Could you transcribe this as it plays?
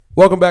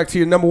Welcome back to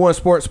your number one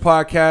sports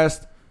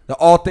podcast, the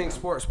All Things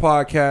Sports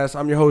Podcast.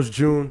 I'm your host,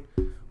 June.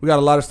 We got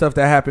a lot of stuff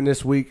that happened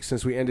this week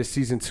since we ended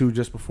season 2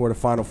 just before the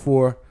Final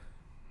Four.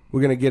 We're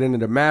going to get into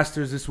the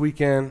Masters this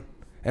weekend,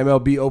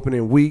 MLB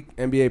Opening week,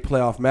 NBA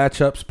playoff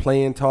matchups,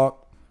 play-in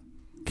talk.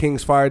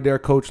 Kings fired their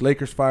coach,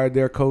 Lakers fired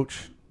their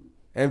coach,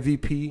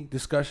 MVP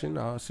discussion.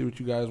 I'll see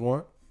what you guys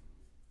want.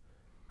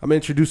 I'm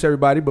going to introduce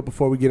everybody, but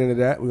before we get into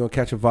that, we're going to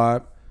catch a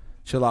vibe,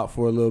 chill out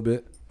for a little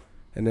bit,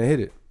 and then hit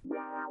it.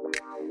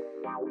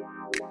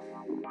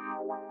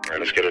 All right,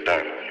 let's get it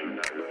done.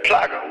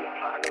 Plaga.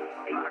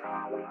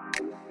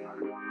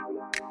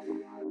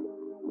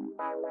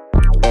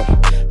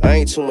 I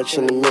ain't too much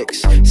in the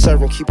mix.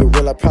 Serving, keep it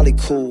real, I probably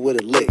cool with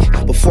a lick.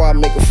 Before I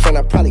make a friend,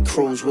 I probably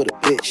cruise with a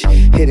bitch.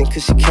 Hitting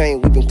cause she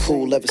came, we been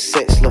cool ever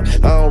since. Look,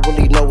 I don't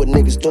really know what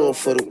niggas doing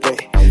for the win.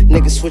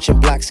 Niggas switching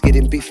blocks,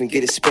 getting beef and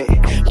get it spent.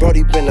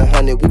 Brody been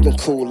 100, we been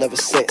cool ever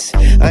since.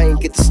 I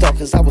ain't get to start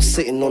cause I was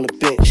sitting on the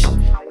bench.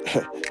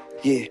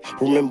 Yeah,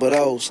 remember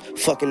those.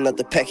 Fucking up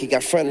the pack, he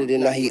got fronted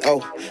and now he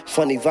owe.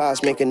 Funny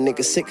vibes make a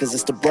nigga sick cause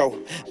it's the bro.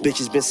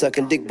 Bitches been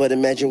sucking dick, but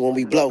imagine when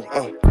we blow.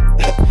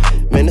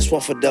 Man, this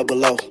one for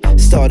double O.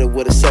 Started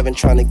with a 7,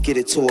 trying to get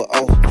it to a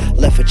O.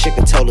 Left a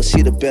chicken, told her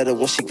she the better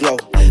when she glow.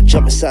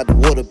 Jump inside the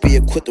water, be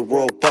equipped to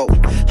roll boat.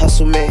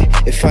 Hustle, man,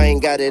 if I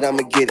ain't got it,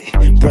 I'ma get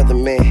it. Brother,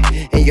 man,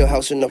 in your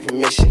house with no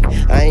permission.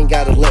 I ain't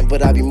got a limp,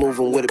 but I be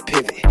moving with a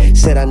pivot.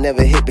 Said I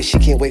never hit, but she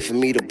can't wait for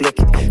me to blick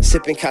it.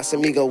 Sipping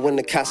Casamigo in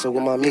the casa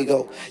with my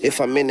amigo. If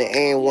I'm in the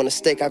air and want a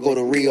steak, I go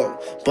to Rio.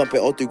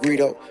 Bumping Otto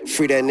Grito,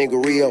 free that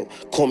nigga Rio.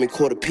 Call me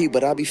quarter P,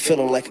 but I be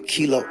feeling like a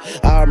kilo.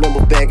 I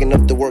remember bagging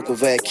up the work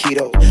of Ad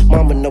Keto.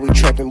 Mama know we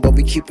trapping, but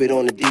we keep it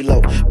on the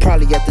D-low.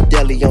 Probably at the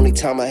deli, only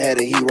time I had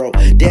a hero.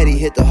 Daddy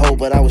hit the hole,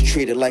 but I was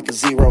treated like a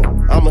zero.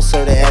 I'ma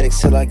serve the addicts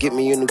till I get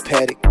me a new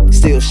paddock.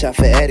 Still shot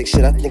for addict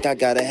shit, I think I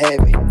gotta have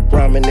it.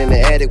 Rhyming in the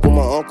attic with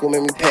my uncle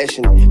made me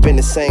passionate. Been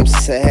the same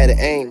since I had an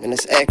aim, and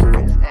it's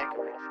accurate.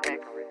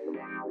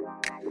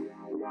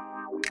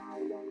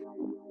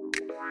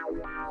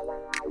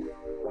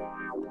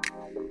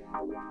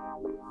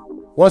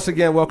 Once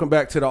again, welcome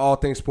back to the All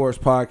Things Sports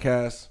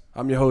Podcast.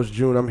 I'm your host,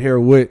 June. I'm here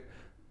with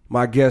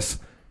my guest,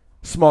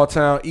 Small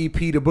Town EP,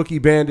 the Bookie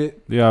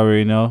Bandit. You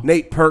already know.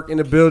 Nate Perk in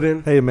the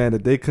building. Hey, man,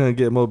 if they couldn't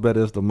get more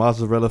better, it's the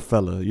mozzarella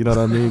fella. You know what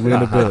I mean? We're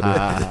in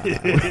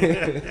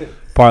the building.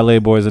 Parlay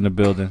boys in the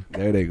building.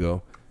 There they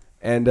go.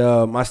 And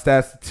my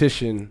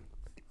statistician,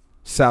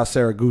 Sal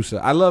Saragusa.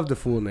 I love the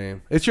full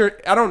name. It's your.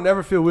 I don't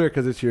never feel weird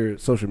because it's your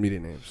social media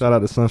name. Shout out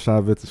to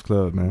Sunshine Vintage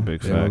Club, man.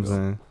 Big You know what I'm facts.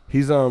 saying?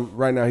 He's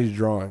right now he's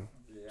drawing,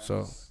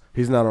 so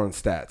he's not on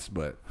stats.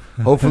 But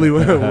hopefully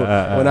when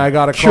I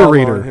got a call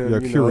Curator. on him, You're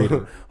a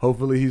curator.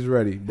 hopefully he's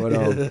ready.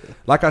 But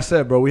like I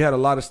said, bro, we had a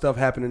lot of stuff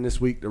happening this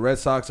week. The Red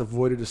Sox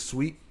avoided a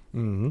sweep.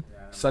 Mm-hmm.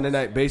 Sunday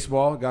night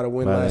baseball got a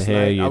win By the last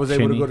hair, night. you I was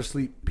able to chinny. go to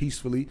sleep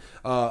peacefully.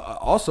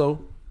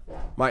 Also,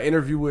 my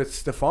interview with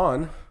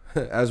Stefan,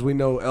 as we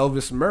know,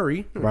 Elvis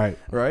Murray, Right.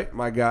 right,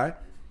 my guy.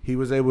 He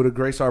was able to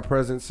grace our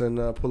presence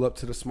and pull up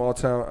to the small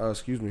town.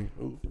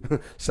 Ooh.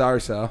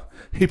 Sorry, Sal.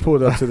 He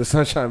pulled up to the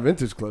Sunshine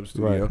Vintage Club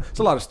studio. Right. It's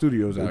a lot of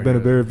studios out It's been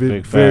here. a very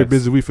Big very facts.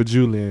 busy week for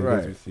Julian. Right.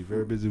 As we see.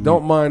 Very busy week.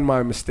 Don't mind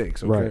my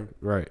mistakes, okay?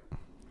 Right.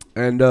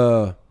 And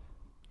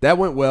that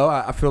went well.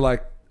 I feel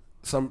like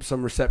some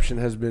reception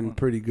has been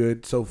pretty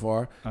good so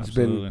far.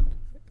 Absolutely. It's been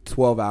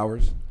 12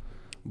 hours,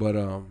 but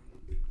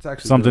it's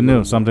actually Something been a new.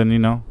 little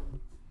Something,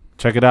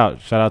 check it out.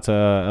 Shout out to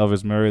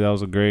Elvis Murray. That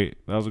was a great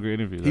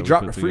interview. He that we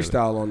dropped a put together.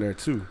 freestyle on there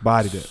too.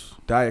 Bodied it.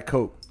 Diet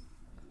Coke.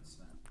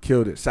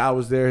 Killed it. Sal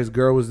was there. His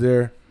girl was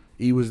there.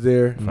 E was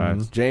there.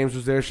 Facts. James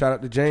was there. Shout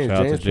out to James. Shout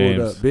out James to James.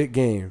 pulled up. Big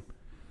game.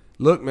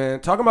 Look, man,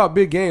 talking about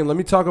big game, let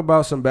me talk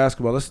about some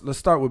basketball. Let's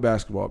start with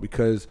basketball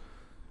because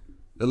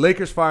the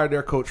Lakers fired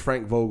their coach,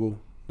 Frank Vogel.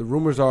 The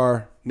rumors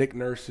are Nick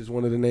Nurse is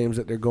one of the names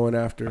that they're going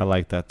after. I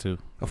like that too.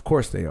 Of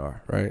course they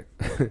are, right?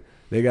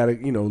 They got to,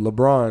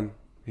 LeBron,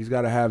 he's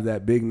got to have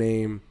that big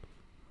name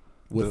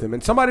with him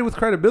and somebody with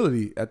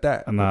credibility at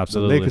that. No, The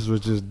absolutely. Lakers was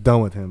just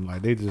done with him.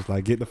 Like, they just,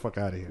 get the fuck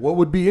out of here. What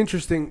would be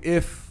interesting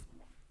if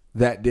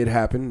that did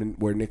happen and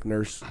where Nick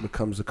Nurse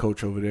becomes the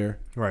coach over there?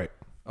 Right.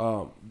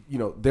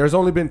 There's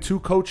only been 2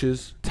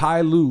 coaches,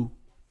 Ty Lue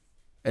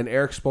and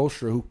Eric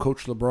Spoelstra, who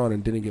coached LeBron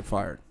and didn't get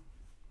fired.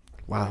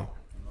 Wow.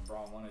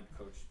 LeBron wanted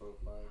Coach Spo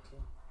fired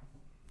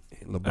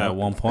too. LeBron, At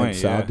one point, and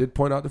Sal yeah. did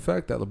point out the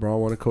fact that LeBron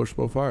wanted Coach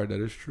Spo fired. That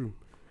is true.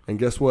 And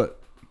guess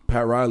what?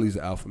 Pat Riley's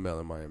the alpha male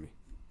in Miami.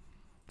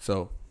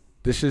 So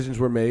decisions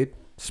were made.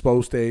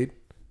 Spo stayed.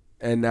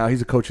 And now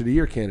he's a Coach of the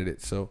Year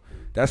candidate. So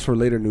that's for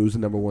later news. The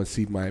number 1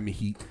 seed Miami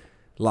Heat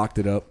locked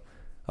it up.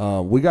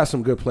 We got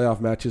some good playoff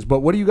matches. But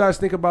what do you guys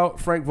think about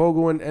Frank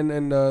Vogel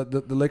and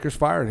the Lakers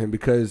firing him?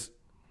 Because,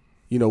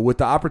 with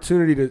the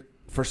opportunity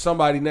for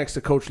somebody next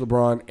to Coach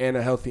LeBron and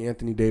a healthy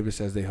Anthony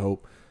Davis, as they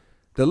hope,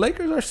 the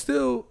Lakers are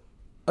still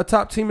a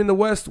top team in the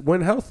West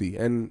when healthy.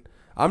 And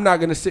I'm not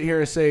going to sit here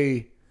and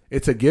say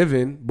it's a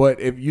given,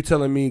 but if you're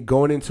telling me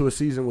going into a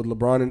season with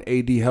LeBron and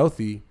AD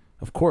healthy,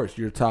 of course,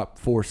 you're a top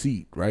 4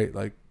 seed, right?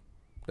 Like,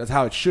 that's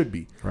how it should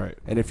be. Right.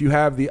 And if you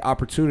have the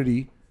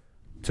opportunity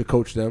to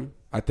coach them.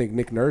 I think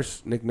Nick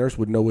Nurse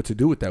would know what to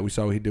do with that. We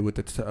saw what he did with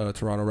the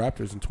Toronto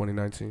Raptors in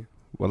 2019.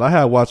 Well, I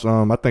had watched.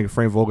 I think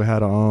Frank Vogel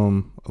had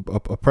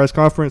a press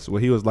conference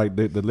where he was like,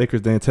 the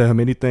Lakers didn't tell him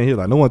anything. He was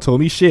like, no one told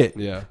me shit.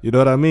 Yeah, you know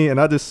what I mean. And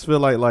I just feel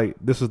like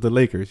this is the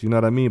Lakers. You know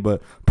what I mean.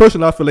 But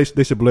personally, I feel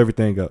they should blow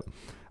everything up.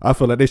 I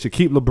feel like they should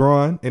keep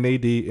LeBron and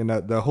AD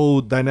and the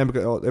whole dynamic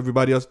of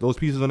everybody else, those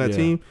pieces on that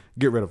team.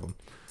 Get rid of them.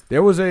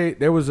 There was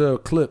a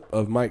clip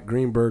of Mike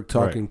Greenberg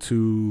talking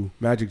to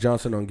Magic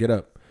Johnson on Get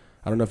Up.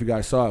 I don't know if you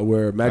guys saw it,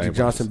 where Magic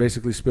Johnson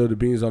basically spilled the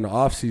beans on the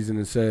offseason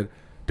and said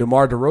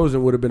DeMar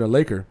DeRozan would have been a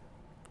Laker,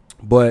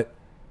 but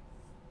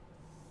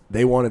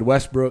they wanted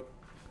Westbrook.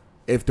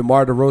 If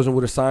DeMar DeRozan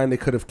would have signed, they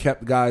could have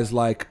kept guys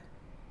like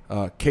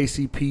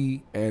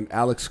KCP and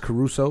Alex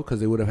Caruso because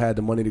they would have had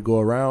the money to go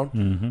around.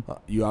 Mm-hmm.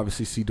 You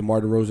obviously see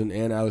DeMar DeRozan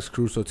and Alex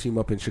Caruso team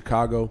up in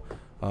Chicago,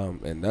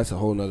 and that's a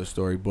whole nother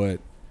story.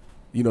 But,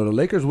 you know, the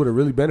Lakers would have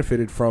really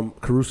benefited from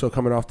Caruso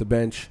coming off the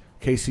bench,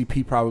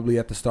 KCP probably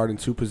at the starting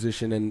 2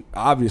 position, and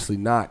obviously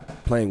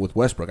not playing with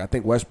Westbrook. I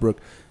think Westbrook,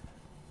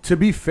 to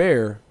be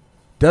fair,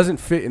 doesn't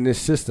fit in this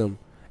system,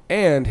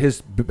 and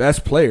his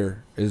best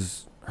player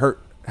is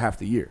hurt half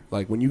the year.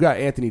 Like, when you got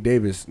Anthony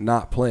Davis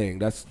not playing,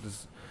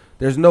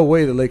 there's no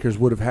way the Lakers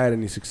would have had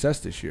any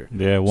success this year.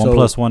 Yeah, 1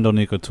 plus 1 don't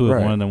equal 2 Right.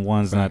 if one of them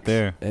one's not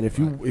there. And if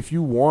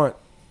you want,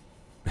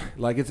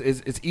 like,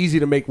 it's easy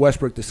to make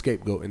Westbrook the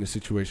scapegoat in the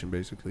situation,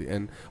 basically.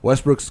 And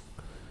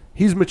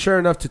he's mature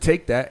enough to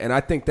take that, and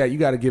I think that you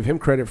got to give him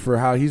credit for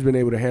how he's been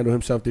able to handle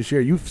himself this year.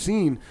 You've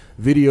seen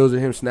videos of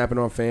him snapping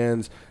on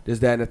fans, this,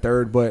 that, and the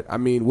third. But I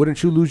mean,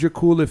 wouldn't you lose your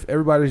cool if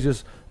everybody's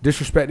just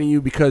disrespecting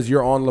you because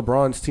you're on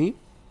LeBron's team?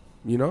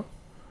 You know.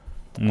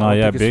 No,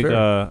 yeah, big.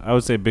 I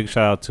would say big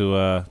shout out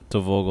to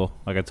Vogel.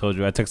 Like I told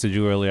you, I texted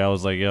you earlier. I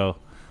was like, yo,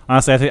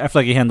 honestly, I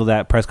feel like he handled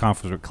that press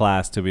conference with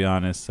class, to be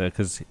honest.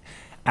 Because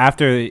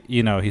after,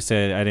 you know, he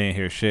said, I didn't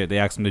hear shit. They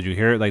asked him, did you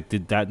hear it? Like,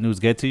 did that news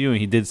get to you?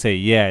 And he did say,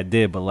 yeah, it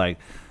did. But like,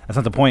 that's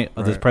not the point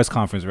of this press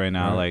conference right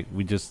now. Like,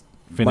 we just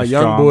finished. My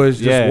young strong. boys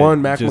just Yeah,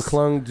 won. Mac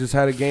McClung just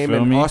had a game,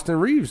 and me? Austin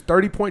Reeves,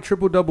 30-point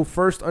triple-double,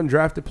 first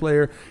undrafted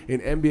player in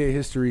NBA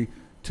history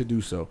to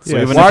do so. So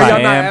even why if are y'all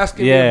I not am-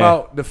 asking me yeah,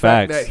 about the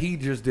fact facts. that he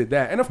just did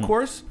that? And of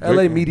course,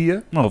 LA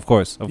media. No, of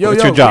course. It's Yo,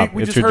 your job.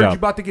 we It's just your heard job. you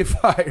about to get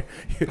fired.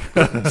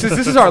 Since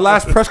this is our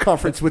last press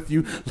conference with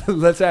you,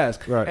 let's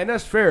ask. Right. And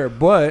that's fair,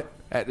 but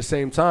at the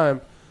same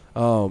time,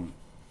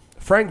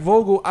 Frank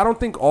Vogel, I don't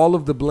think all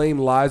of the blame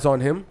lies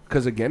on him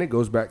because, again, it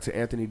goes back to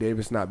Anthony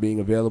Davis not being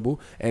available.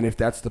 And if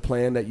that's the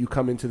plan that you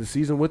come into the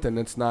season with and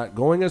it's not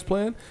going as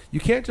planned, you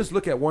can't just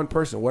look at one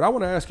person. What I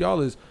want to ask y'all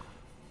is,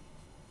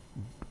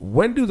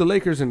 when do the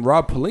Lakers and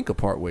Rob Pelinka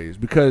part ways?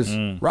 Because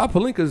Rob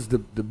Pelinka is the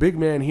big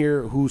man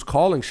here who's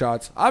calling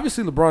shots.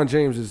 Obviously, LeBron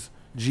James is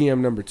GM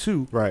number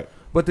 2. Right.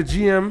 But the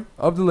GM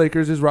of the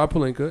Lakers is Rob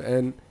Pelinka,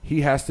 and he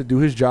has to do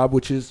his job,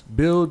 which is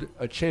build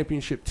a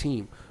championship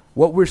team.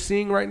 What we're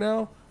seeing right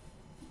now,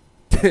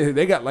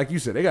 they got, like you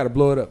said, they got to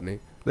blow it up,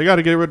 Nate. They got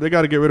to get rid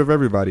of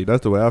everybody.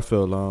 That's the way I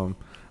feel.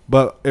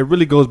 But it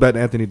really goes back to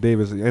Anthony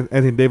Davis.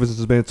 Anthony Davis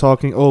has been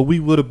talking, oh, we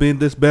would have been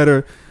this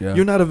better. Yeah.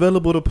 You're not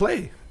available to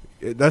play.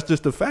 That's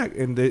just the fact.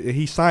 And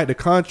he signed the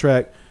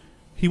contract.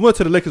 He went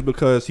to the Lakers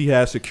because he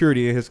has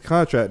security in his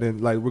contract,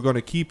 and like, we're going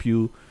to keep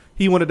you.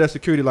 He wanted that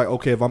security. Like,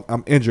 okay, if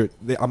I'm injured,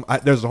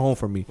 there's a home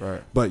for me.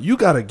 Right. But you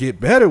got to get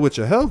better with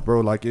your health,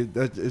 bro. Like,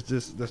 it's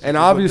just. That's And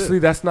just obviously,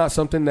 that's not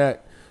something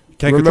that.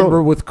 Can't Remember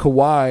control it. with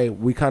Kawhi,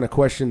 we kind of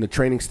questioned the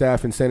training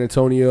staff in San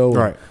Antonio. And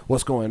Right.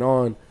 what's going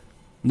on?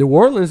 New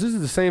Orleans, this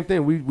is the same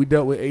thing. We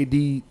dealt with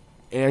AD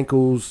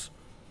ankles,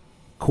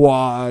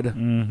 quad,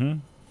 Mm-hmm.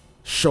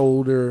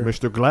 shoulder,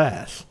 Mr.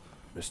 Glass.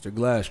 Mr.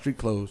 Glass, street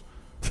clothes.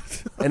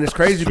 And it's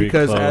crazy Street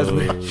because as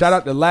we clothes. shout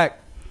out to Lack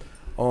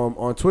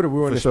on Twitter, we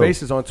were in For the sure.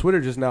 spaces on Twitter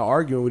just now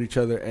arguing with each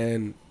other,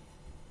 and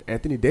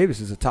Anthony Davis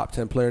is a top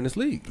 10 player in this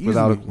league.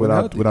 Easily,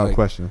 Without like,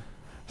 question.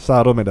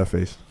 Sal, don't make that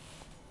face.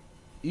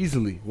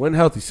 Easily, when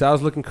healthy.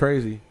 Sal's looking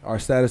crazy.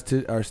 Is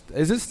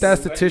it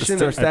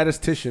statistician or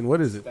statistician? What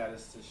is it?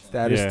 Statistician.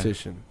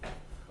 Statistician.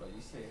 But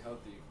you say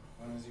healthy.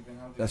 When has he been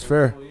healthy? That's for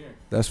fair. a full year?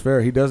 That's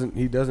fair. He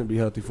doesn't be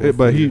healthy for.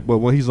 But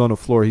when he's on the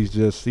floor, he's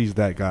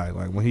that guy.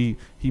 Like, when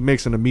he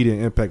makes an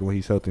immediate impact when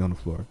he's healthy on the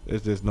floor.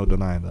 There's just no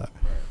denying that.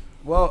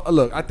 Well,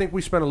 look, I think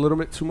we spent a little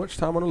bit too much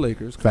time on the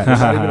Lakers. 'Cause Facts.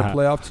 they're not even a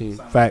playoff team.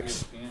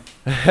 Facts.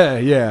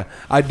 Yeah,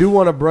 I do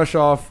want to brush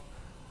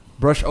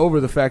over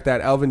the fact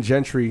that Alvin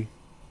Gentry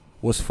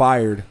was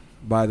fired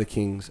by the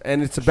Kings,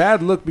 and it's a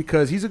bad look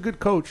because he's a good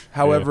coach.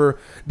 However,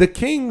 the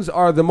Kings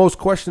are the most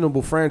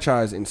questionable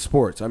franchise in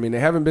sports. I mean, they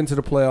haven't been to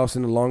the playoffs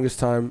in the longest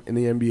time in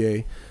the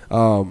NBA.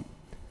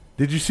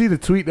 Did you see the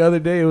tweet the other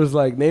day? It was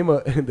like,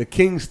 the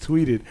Kings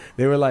tweeted.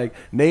 They were like,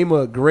 name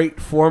a great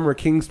former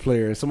Kings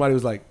player. And somebody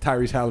was like,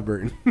 Tyrese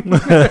Halliburton.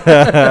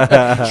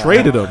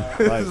 Traded him.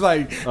 It's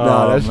like, Oh,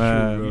 nah, that's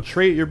man. true, bro. You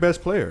trade your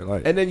best player.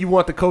 Like, And then you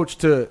want the coach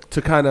to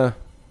kind of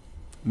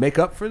make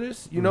up for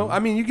this, you know? I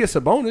mean, you get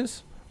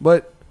Sabonis,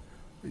 but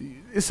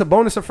is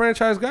Sabonis a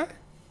franchise guy?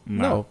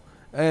 No.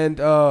 And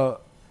the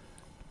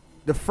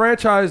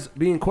franchise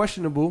being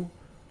questionable,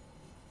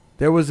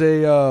 there was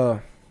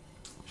a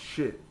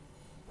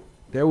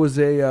There was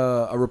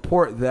a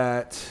report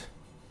that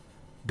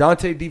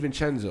Dante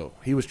DiVincenzo,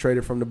 he was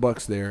traded from the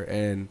Bucks there,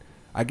 and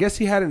I guess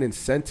he had an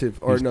incentive,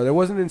 or no, there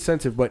wasn't an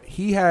incentive, but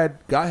he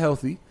got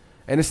healthy,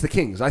 and it's the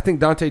Kings. I think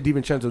Dante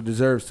DiVincenzo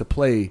deserves to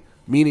play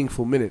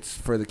meaningful minutes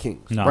for the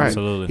Kings. No, right?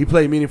 absolutely. He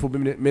played meaningful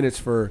minutes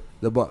for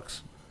the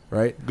Bucks,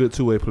 right? Good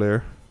two-way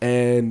player.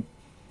 And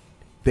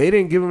they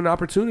didn't give him an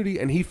opportunity,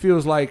 and he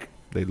feels like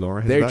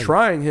they're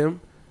trying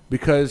him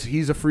because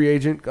he's a free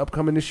agent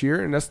upcoming this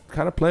year, and that's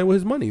kind of playing with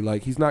his money.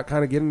 Like, he's not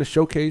kind of getting to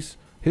showcase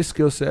his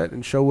skill set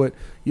and show what,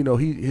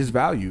 his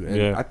value.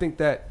 And I think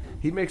that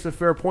he makes a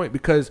fair point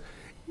because,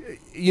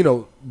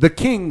 the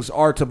Kings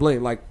are to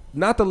blame. Like,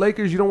 not the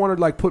Lakers. You don't want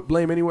to, like, put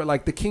blame anywhere.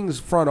 Like, the Kings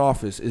front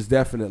office is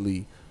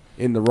definitely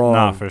in the wrong.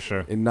 Nah, for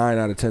sure. In 9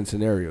 out of 10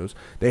 scenarios.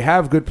 They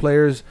have good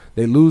players.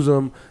 They lose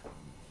them.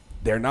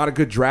 They're not a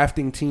good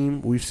drafting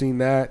team. We've seen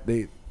that.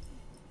 They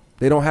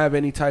don't have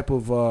any type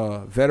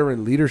of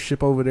veteran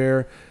leadership over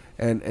there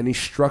and any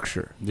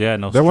structure. Yeah,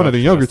 no. They're one of the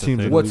younger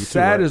teams. What's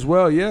sad as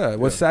well,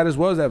 What's sad as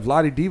well is that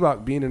Vlade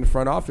Divac being in the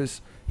front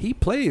office, he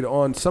played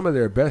on some of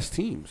their best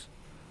teams.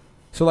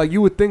 So, like,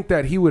 you would think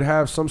that he would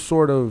have some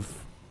sort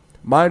of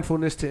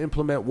mindfulness to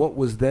implement what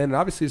was then. And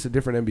obviously, it's a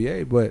different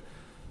NBA, but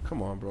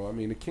come on, bro. I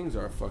mean, the Kings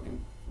are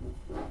fucking.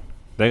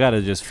 They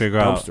gotta just figure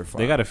out.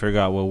 They gotta figure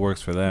out what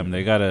works for them.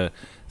 They gotta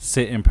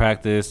sit in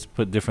practice,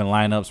 put different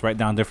lineups, write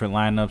down different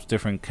lineups,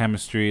 different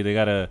chemistry. They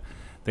gotta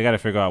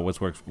figure out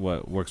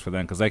what works for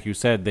them. Because, like you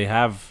said, they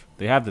have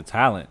the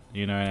talent.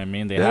 You know what I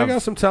mean? They got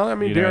some talent. I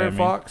mean, De'Aaron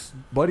Fox,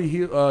 Buddy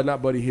Hield,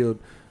 not Buddy Hield.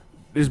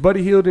 Is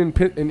Buddy Hield in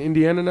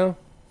Indiana now?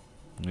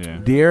 Yeah.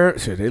 De'Aaron,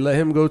 shit, they let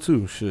him go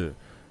too. Shit.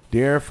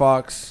 De'Aaron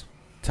Fox,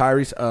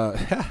 Tyrese.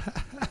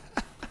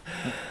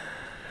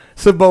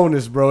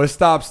 Sabonis, bro. It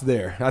stops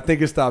there. I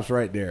think it stops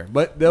right there.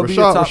 But there'll be a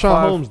top Rashawn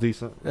 5. Holmes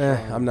decent.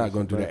 I'm not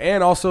going to do that.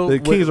 And also, the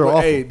Kings are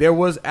awful. Hey, there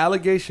was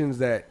allegations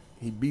that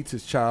he beats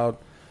his child,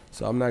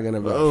 so I'm not going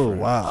to. Oh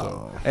wow!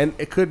 So, and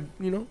it could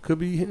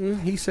be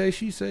he say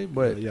she say,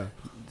 but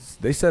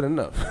they said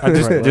enough.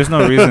 There's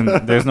no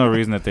reason. There's no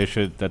reason that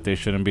they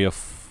shouldn't be a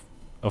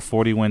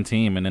 40-win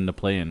team and in the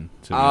play-in.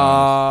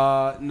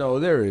 No,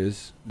 there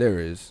is.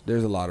 There's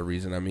a lot of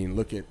reason. I mean,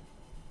 look at.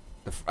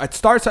 It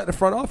starts at the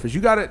front office.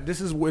 You got to.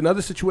 This is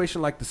another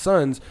situation like the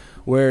Suns,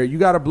 where you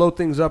got to blow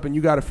things up and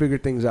you got to figure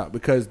things out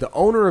because the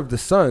owner of the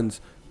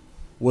Suns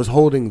was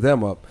holding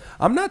them up.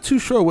 I'm not too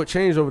sure what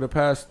changed over the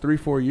past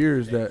 3-4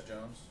 years.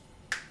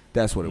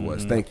 That's what it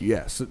was. Thank you.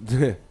 Yes,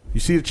 you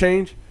see the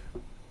change.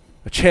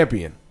 A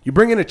champion. You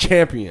bring in a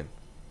champion.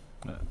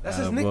 That's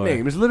his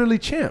nickname. It's literally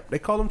Champ. They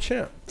call him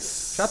Champ.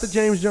 Shout to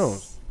James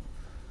Jones.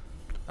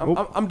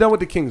 I'm done with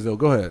the Kings though.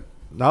 Go ahead.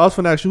 Now I was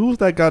going to ask you, who's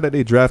that guy that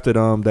they drafted?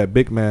 That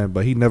big man,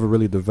 but he never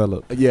really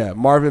developed. Yeah,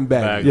 Marvin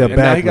Bagley. Yeah, and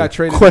Bagley. now he got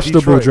traded.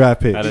 Questionable to Detroit.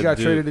 draft pick. He got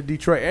traded to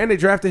Detroit, and they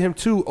drafted him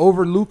too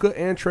over Luka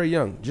and Trae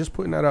Young. Just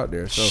putting that out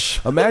there.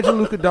 So imagine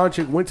Luka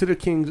Doncic went to the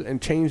Kings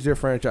and changed their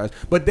franchise.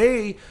 But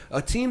a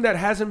team that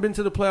hasn't been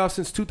to the playoffs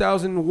since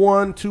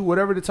 2001, 2,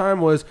 whatever the time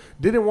was,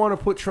 didn't want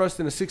to put trust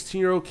in a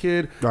 16-year-old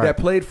kid that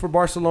played for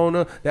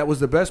Barcelona, that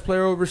was the best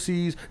player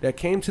overseas, that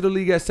came to the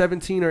league at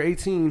 17 or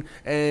 18,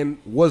 and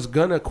was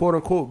gonna quote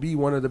unquote be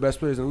one of the best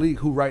players in the league.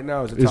 Who right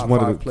now is a top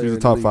 5 player. He's a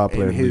top 5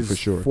 player in the league his for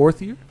sure.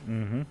 4th year?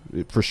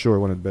 Mm-hmm. For sure,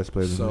 one of the best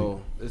players in the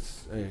league. So,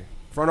 it's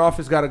front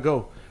office got to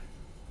go.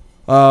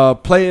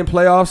 Play-in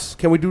playoffs.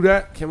 Can we do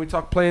that? Can we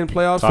talk play-in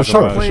playoffs? For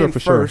sure. Play-in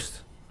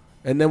first,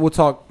 and then we'll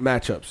talk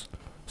matchups.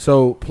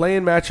 So,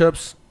 play-in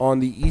matchups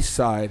on the east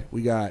side,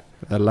 we got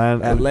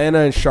Atlanta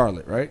and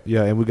Charlotte, right?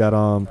 Yeah, and we got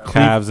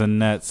Cavs and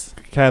Nets.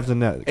 Cavs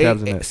and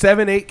Nets.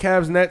 7, 8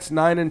 Cavs, Nets,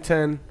 9 and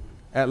 10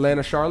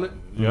 Atlanta, Charlotte.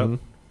 Yep. Mm-hmm.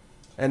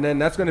 And then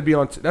that's going to be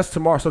that's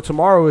tomorrow. So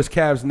tomorrow is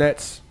Cavs,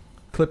 Nets,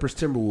 Clippers,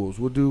 Timberwolves.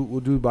 We'll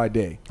do by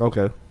day.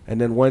 Okay.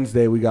 And then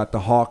Wednesday we got the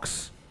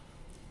Hawks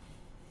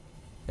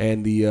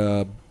and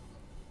the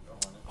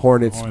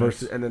Hornets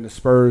versus, and then the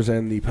Spurs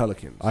and the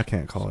Pelicans. I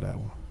can't call that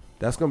one.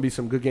 That's going to be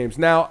some good games.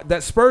 Now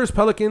that Spurs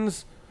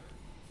Pelicans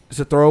is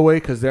a throwaway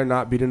because they're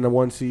not beating the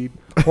 1 seed.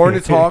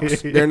 Hornets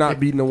Hawks, they're not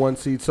beating the 1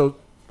 seed. So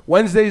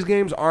Wednesday's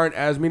games aren't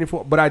as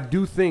meaningful, but I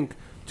do think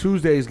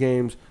Tuesday's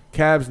games,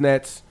 Cavs,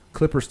 Nets,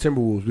 Clippers,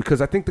 Timberwolves,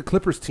 because I think the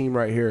Clippers team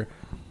right here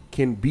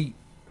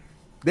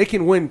they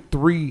can win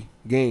 3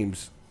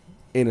 games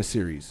in a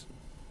series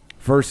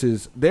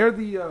versus they're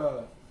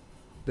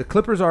the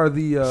Clippers are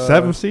the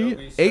 7th seed?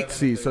 8th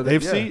seed. So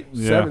 8th seed?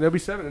 7. They'll be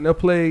 7 and they'll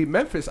play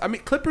Memphis. I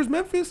mean, Clippers,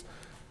 Memphis,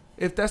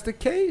 if that's the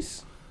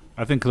case.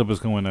 I think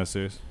Clippers can win that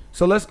series.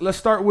 So let's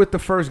start with the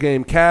first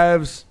game,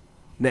 Cavs,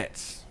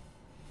 Nets.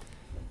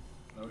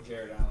 No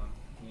Jared Allen.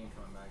 He ain't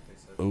coming back, they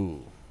said.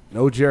 Ooh.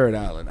 No Jared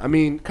Allen. I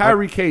mean,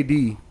 Kyrie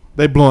KD.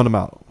 They blowing them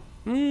out.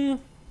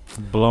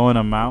 Blowing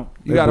them out.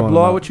 You got to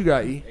blow out what you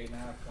got, E. 8.5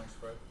 point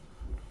spread.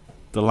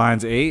 The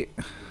line's 8.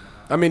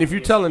 I mean, if you're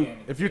telling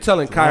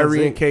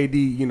Kyrie and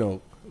KD,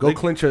 go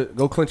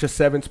clinch a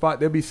 7 spot,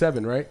 they'll be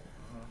 7, right?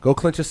 Go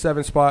clinch a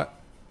 7 spot.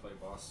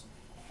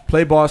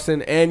 Play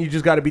Boston, and you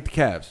just got to beat the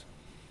Cavs.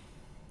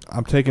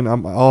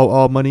 I'm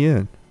all money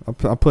in. I'm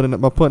putting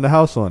the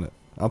house on it.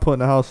 I'm putting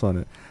the house on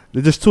it.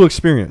 They're just too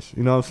experienced.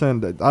 You know what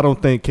I'm saying? I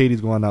don't think KD's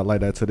going out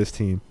like that to this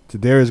team. To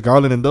Darius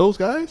Garland and those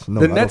guys?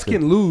 No, the Nets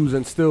can lose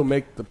and still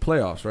make the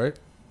playoffs, right?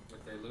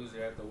 If they lose,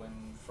 they have to win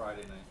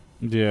Friday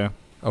night. Yeah.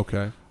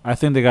 Okay. I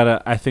think they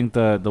gotta. I think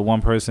the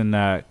one person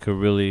that could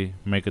really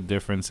make a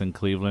difference in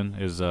Cleveland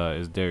is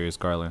Darius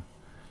Garland.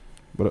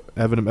 But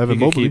Evan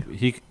Mobley,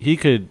 he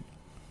could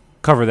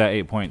cover that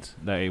 8 points,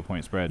 that 8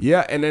 point spread.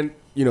 Yeah, and then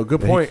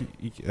good point.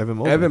 Evan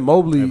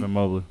Mobley. Evan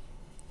Mobley.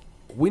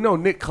 We know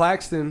Nick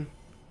Claxton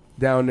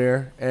down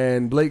there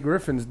and Blake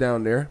Griffin's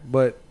down there,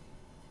 but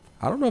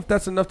I don't know if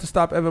that's enough to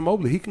stop Evan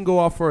Mobley. He can go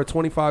off for a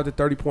 25 to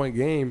 30 point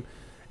game,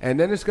 and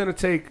then it's going to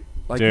take,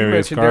 like you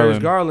mentioned, Darius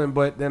Garland,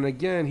 but then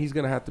again, he's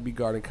going to have to be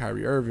guarding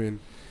Kyrie Irving,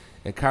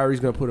 and Kyrie's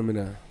going to put him in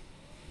a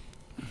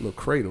little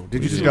cradle.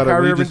 Did you see what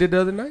Kyrie Irving did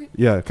the other night?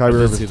 Yeah, Kyrie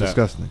Irving's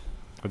disgusting.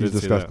 He's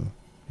disgusting.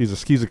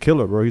 He's a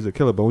killer, bro. He's a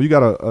killer. But when you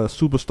got a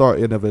superstar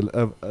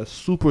a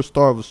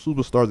superstar of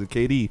superstars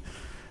in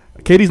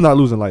KD's not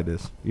losing like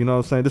this. You know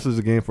what I'm saying? This is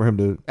a game for him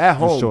to at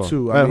home show.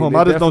 too. At home,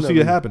 I just don't see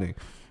it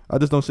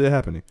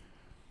happening.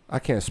 I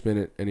can't spin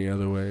it any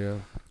other way.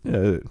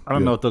 Yeah. I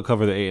don't know if they'll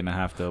cover the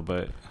 8.5 though,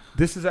 but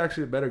this is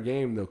actually a better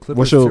game though.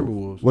 Clippers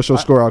Timberwolves. What's your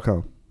score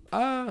outcome?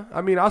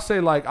 I'll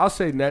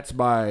say Nets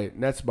by.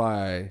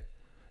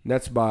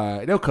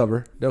 They'll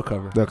cover.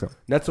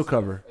 Nets will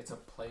cover. It's a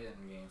play-in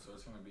game, so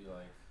it's gonna be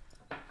like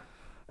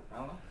I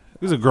don't know.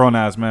 These are grown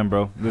ass men,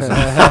 bro. These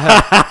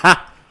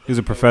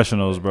are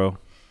professionals, bro.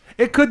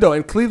 It could though,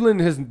 and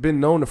Cleveland has been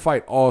known to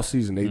fight all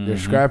season. They're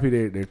scrappy.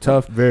 They're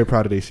tough. Very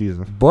proud of their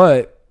season.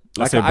 But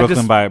I say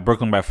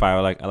Brooklyn by 5.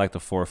 I like the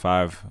 4 or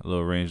 5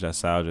 little range that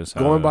Sal just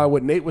going by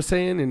what Nate was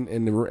saying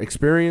and the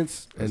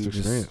experience and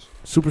just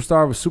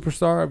superstar with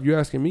superstar. If you're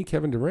asking me,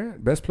 Kevin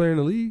Durant, best player in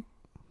the league,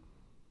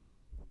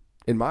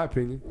 in my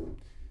opinion.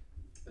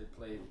 They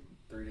played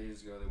 3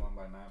 days ago. They won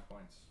by 9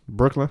 points.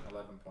 Brooklyn.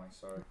 11 points.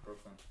 Sorry,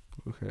 Brooklyn.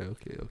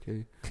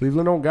 Okay.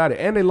 Cleveland don't got it,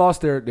 and they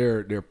lost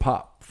their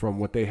pop from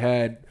what they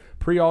had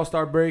pre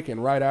All-Star break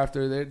and right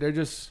after. They're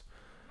just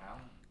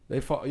they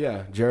fought.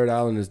 Yeah, Jared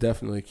Allen is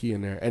definitely key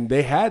in there, and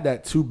they had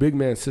that 2 big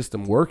man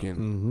system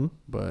working,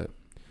 but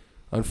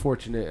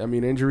unfortunate. I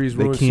mean, injuries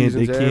ruin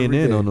seasons. They keying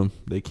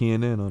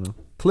in on them.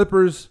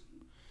 Clippers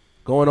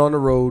going on the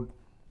road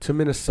to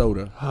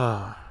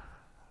Minnesota.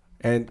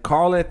 And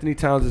Karl Anthony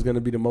Towns is going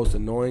to be the most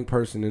annoying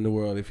person in the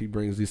world if he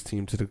brings this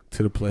team to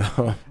the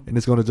playoff. And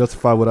it's going to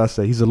justify what I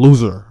say. He's a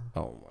loser.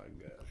 Oh, my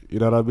God. You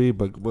know what I mean?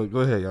 But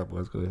go ahead, y'all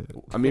boys. Go ahead.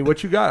 I mean,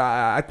 what you got?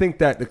 I think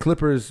that the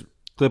Clippers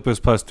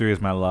 +3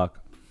 is my lock.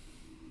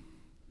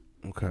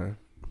 Okay.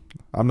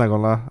 I'm not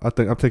going to lie. I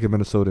think I'm taking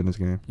Minnesota in this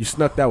game. You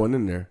snuck that one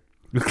in there.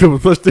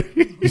 Clippers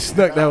 +3. You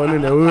snuck that one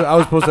in there. I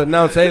was supposed to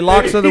announce, hey,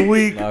 locks of the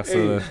week.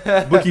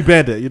 Bookie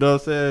Bandit. You know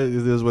what I'm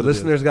saying? It is what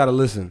listeners got to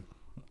listen.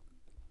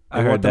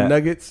 I heard them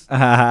Nuggets. They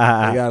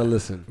gotta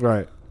listen.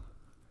 Right.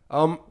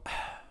 I'm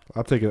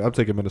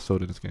taking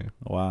Minnesota this game.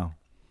 Wow.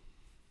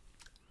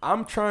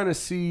 I'm trying to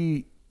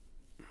see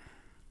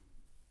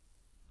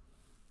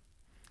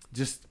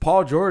just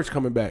Paul George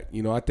coming back.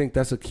 I think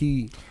that's a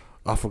key.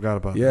 I forgot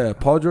about that. Yeah,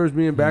 Paul George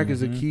being back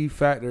is a key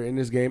factor in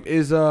this game.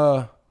 Is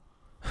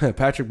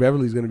Patrick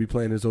Beverley's going to be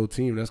playing his old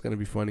team. That's going to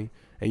be funny,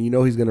 and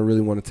he's going to really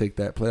want to take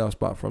that playoff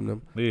spot from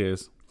them. He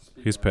is.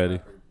 He's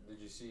petty.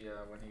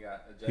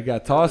 He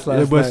got tossed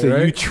last night,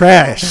 right? You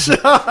trash.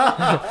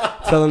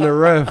 Telling the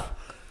ref.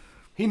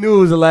 He knew it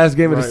was the last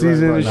game of the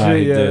season and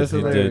shit. Yeah, that's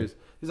hilarious.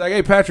 He's like,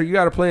 hey, Patrick, you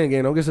got to play a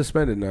game. Don't get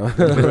suspended now.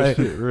 Right?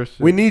 Real shit.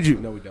 We need you.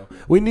 No, we don't.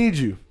 We need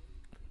you.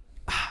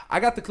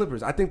 I got the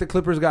Clippers. I think the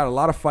Clippers got a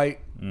lot of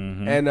fight.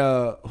 And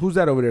who's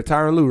that over there?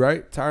 Tyronn Lue,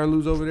 right? Tyronn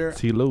Lue's over there.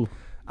 T. Lue.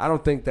 I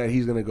don't think that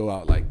he's going to go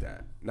out like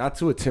that. Not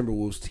to a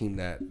Timberwolves team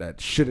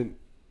that shouldn't,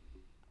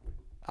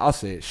 I'll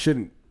say it,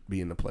 shouldn't be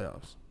in the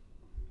playoffs.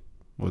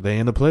 Well, they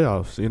in the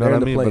playoffs. You know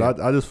what I mean? But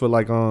I just feel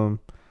like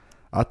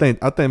I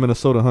think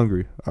Minnesota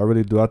hungry. I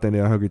really do. I think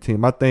they're a hungry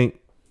team. I think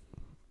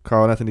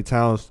Karl Anthony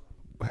Towns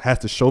has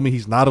to show me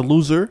he's not a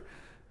loser.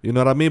 You know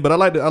what I mean? But I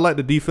like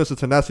the defensive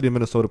tenacity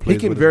Minnesota plays.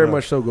 He can very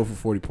much so go for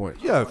 40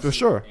 points. Yeah, for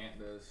sure.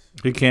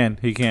 He can.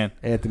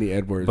 Anthony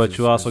Edwards. But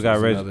you also got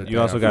Reggie. You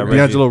also got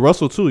D'Angelo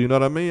Russell too. You know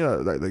what I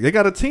mean? They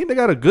got a team. They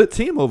got a good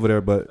team over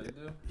there. But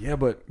yeah,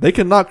 but they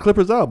can knock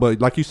Clippers out. But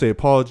like you say,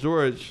 Paul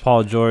George.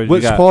 Paul George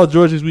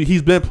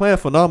he's been playing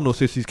phenomenal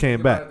since he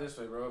came back. This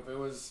way, bro. If it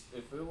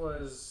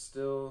was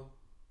still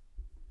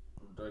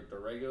like the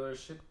regular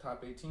shit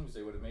top 8 teams,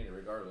 they would have made it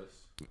regardless.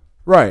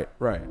 Right.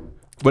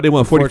 But they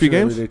won 43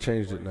 games. They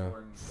changed it now.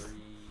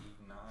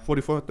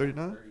 44,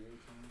 39.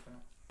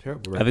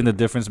 Terrible. I think the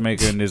difference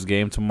maker in this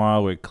game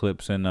tomorrow with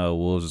Clips and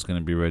Wolves is going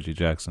to be Reggie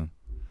Jackson,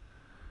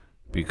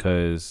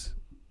 because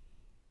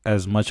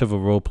as much of a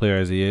role player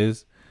as he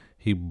is,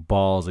 he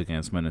balls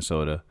against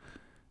Minnesota.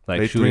 Like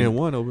they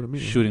 3-1 over the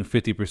meeting. Shooting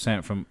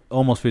 50% from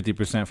almost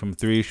 50% from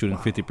 3, shooting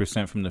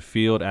 50% from the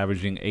field,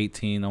 averaging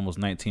 18, almost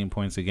 19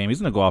 points a game. He's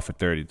going to go off for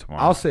 30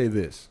 tomorrow. I'll say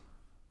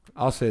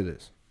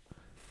this.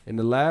 In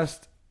the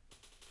last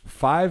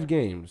 5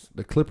 games,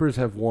 the Clippers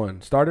have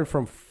won, starting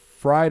from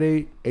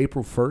Friday,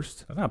 April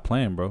 1st. They're not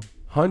playing, bro.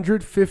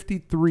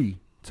 153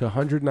 to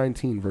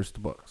 119 versus the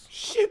Bucks.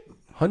 Shit.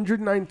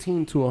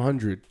 119 to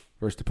 100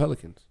 versus the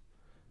Pelicans.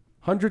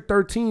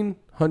 113,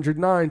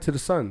 109 to the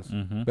Suns.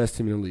 Best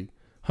team in the league.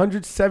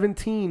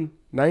 117,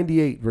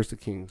 98 versus the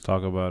Kings.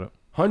 Talk about it.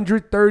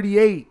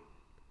 138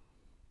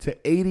 to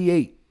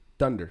 88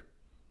 Thunder.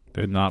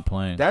 They're not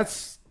playing.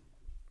 That's.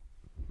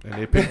 And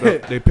they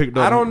picked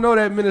up. I don't know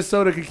that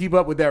Minnesota can keep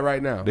up with that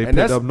right now. They And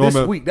that's picked up Norman.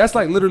 this week. That's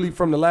like literally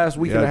from the last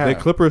week and a half. They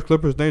Clippers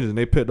dangerous. And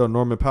they picked up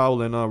Norman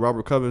Powell and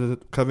Robert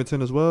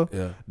Covington as well.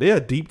 Yeah. They're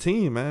a deep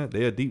team, man.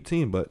 They're a deep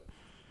team, but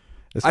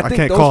I think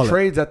can't call those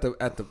trades at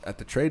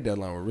the trade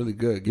deadline were really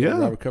good. Getting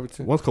Robert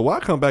Covington. Once Kawhi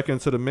come back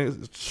into the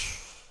mix,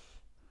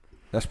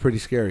 that's pretty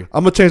scary.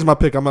 I'm gonna change my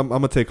pick. I'm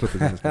gonna take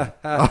Clippers in this game.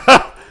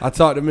 I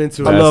talked them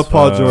into it. I love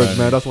Paul George,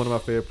 man. That's one of my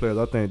favorite players.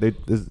 I think I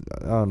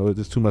don't know. It's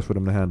just too much for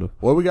them to handle.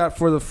 What we got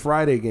for the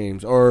Friday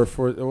games, or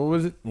for what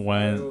was it?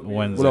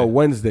 Wednesday. No,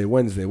 Wednesday.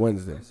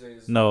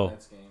 No.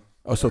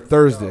 Oh, so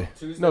Thursday.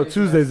 No,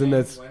 Tuesday's the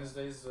Nets.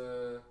 Wednesday's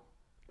the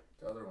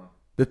other one.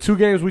 The two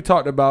games we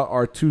talked about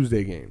are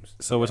Tuesday games.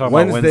 So we're talking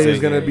Wednesday about Wednesday is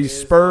going to be games.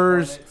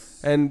 Spurs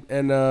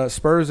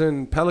Spurs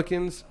and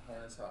Pelicans.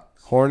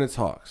 Hornets, Hawks.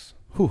 Hawks.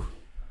 Whew.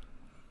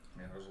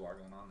 Yeah, there's a lot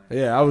going on there.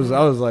 Yeah, I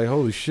was like,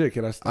 holy shit!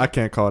 Can I? I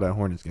can't call that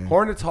Hornets game.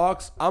 Hornets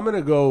Hawks. I'm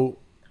gonna go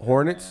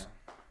Hornets.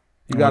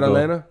 You I'm got gonna go.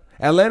 Atlanta.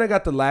 Atlanta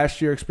got the last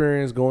year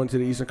experience going to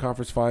the Eastern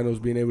Conference Finals,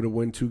 being able to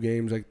win 2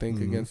 games. I think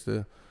against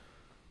the.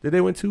 Did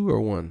they win 2 or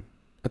 1?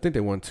 I think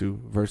they won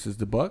 2 versus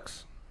the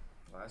Bucks.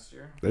 Last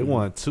year. They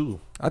won 2.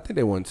 I think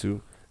they won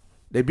 2.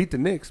 They beat the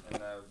Knicks In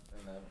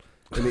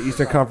in the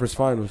Eastern Conference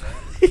Finals.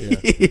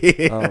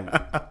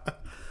 Yeah.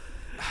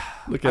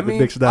 Look at I mean,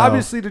 the Knicks now.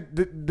 obviously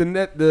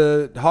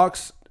the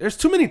Hawks. There's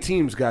too many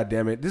teams. God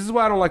damn it! This is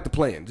why I don't like the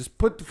play-in. Just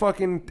put the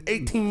fucking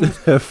 8 teams.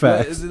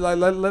 Facts.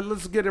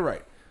 Let's get it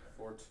right.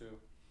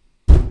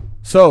 4-2.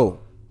 So,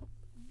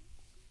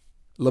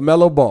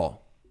 LaMelo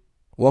Ball,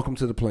 welcome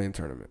to the play-in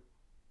tournament.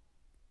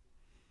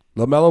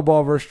 LaMelo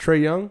Ball versus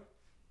Trae Young.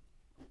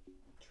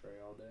 Trey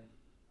all day.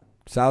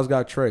 Sal's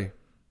got Trae.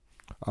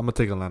 I'm gonna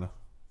take Atlanta.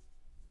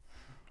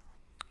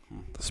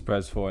 The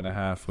spread's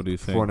 4.5. What do you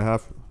think?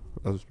 4.5.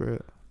 That's the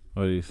spread.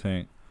 What do you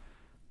think?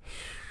 I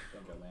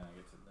think Atlanta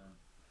gets it done.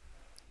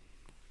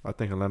 I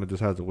think Atlanta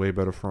just has a way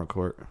better front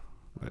court.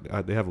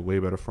 They have a way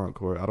better front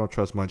court. I don't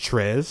trust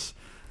Montrez.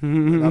 I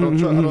don't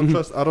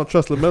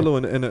trust LaMelo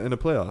in the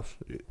playoffs.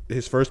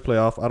 His first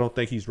playoff, I don't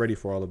think he's ready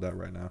for all of that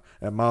right now.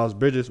 And Miles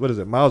Bridges, what is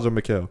it? Miles or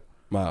Mikal?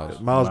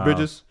 Miles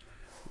Bridges,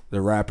 the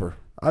rapper.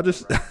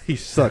 He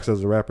sucks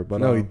as a rapper, but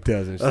No, he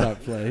doesn't.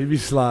 Stop playing. He be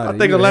sliding. I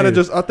think Atlanta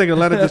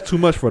just too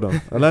much for them.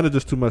 Atlanta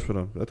just too much for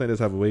them. I think they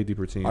just have a way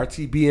deeper team.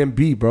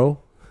 RTBMB, bro.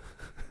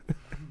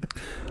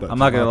 I'm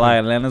not gonna lie.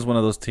 Atlanta's one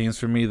of those teams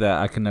for me that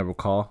I can never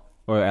call,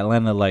 or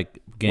Atlanta like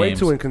games. Way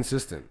too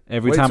inconsistent.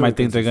 Every Way time too I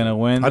think they're gonna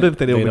win, I didn't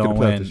think they would make don't the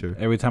playoffs win. this year.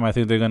 Every time I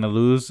think they're gonna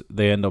lose,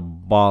 they end up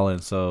balling.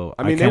 So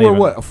I mean, they can't were even-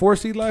 what, a 4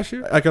 seed last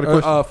year? I got a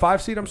question.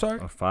 5 seed. I'm sorry.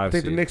 A 5 I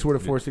think the seed. Knicks were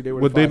the 4 seed. They were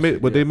Would the they 5 make?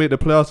 seed, Would yeah. they make the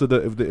playoffs?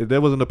 If there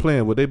wasn't a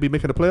plan, would they be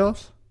making the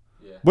playoffs?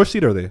 Yeah. What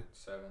seed are they?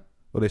 7.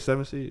 Were they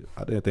 7 seed?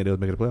 I didn't think they was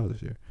making the playoffs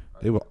this year.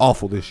 They were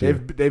awful this year.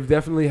 They've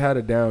definitely had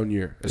a down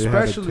year, They had a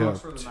especially.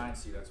 tough- Hawks were the 9th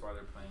seed. That's why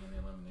they're playing in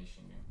the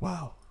elimination game.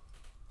 Wow.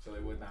 So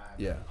they would not have.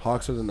 Yeah,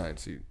 Hawks are the 9th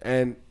seed,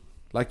 and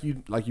like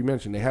you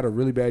mentioned, they had a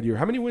really bad year.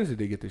 How many wins did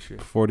they get this year?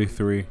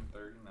 43.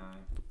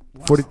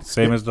 39. 40.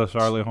 Same as the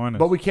Charlotte Hornets.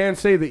 But we can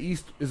say the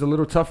East is a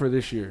little tougher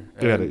this year.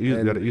 Yeah, And- the East-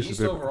 and yeah, the The East East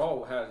is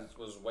overall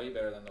was way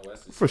better than the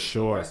West. This For year.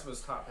 sure. The West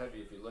was top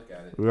heavy if you look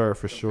at it. We are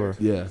for compared sure.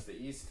 to the Yeah. East. The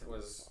East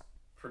was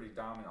pretty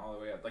dominant all the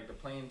way up. Like the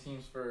playing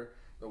teams for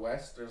the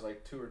West, there's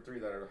like 2 or 3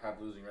 that have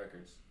losing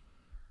records.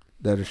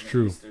 That is In the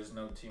true. East, there's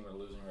no team with a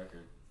losing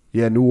record.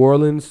 Yeah, New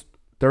Orleans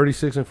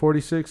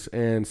 36-46,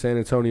 and San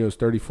Antonio's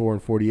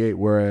 34-48,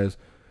 whereas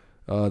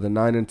the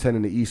 9-10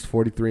 in the East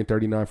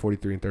 43-39,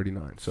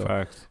 43-39. So,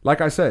 Facts.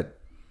 like I said,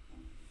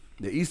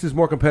 the East is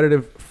more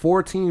competitive.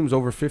 4 teams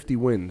over 50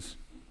 wins,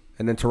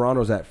 and then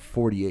Toronto's at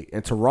 48.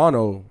 And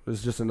Toronto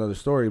is just another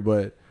story,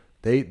 but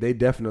they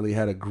definitely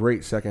had a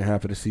great second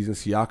half of the season.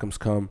 Siakam's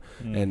come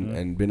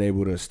and been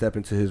able to step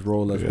into his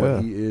role as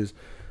what he is.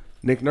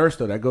 Nick Nurse,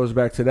 though, that goes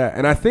back to that.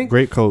 And I think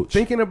Great coach.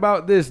 thinking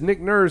about this,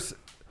 Nick Nurse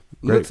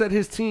looks at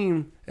his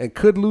team and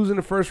could lose in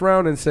the first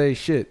round and say,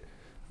 shit,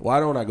 why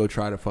don't I go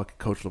try to fucking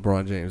coach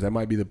LeBron James? That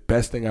might be the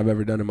best thing I've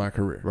ever done in my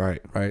career.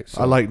 Right. So,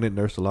 I like Nick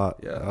Nurse a lot.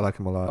 Yeah. I like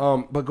him a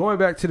lot. but going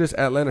back to this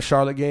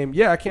Atlanta-Charlotte game,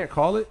 I can't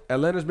call it.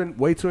 Atlanta's been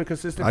way too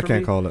inconsistent I for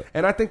can't me. call it.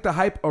 And I think the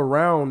hype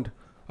around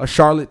a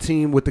Charlotte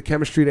team with the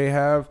chemistry they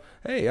have,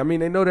 hey, I mean,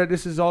 they know that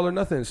this is all or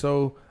nothing.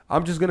 So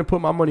I'm just going to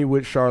put my money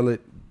with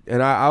Charlotte.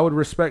 And I would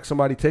respect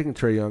somebody taking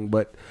Trae Young.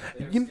 But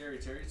They have you, Scary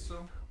Terry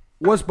still.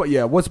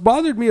 what's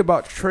bothered me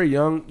about Trae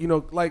Young,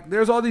 like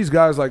there's all these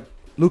guys like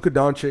Luka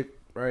Doncic,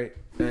 right?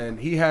 And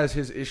he has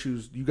his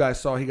issues. You guys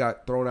saw he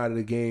got thrown out of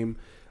the game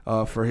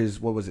for his,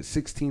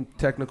 16th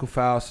technical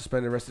foul,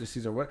 suspended the rest of the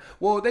season. What?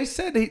 Well, they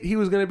said he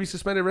was going to be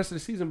suspended the rest of the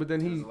season, but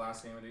then It was the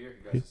last game of the year.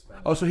 He got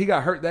suspended. Oh, so he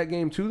got hurt that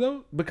game too,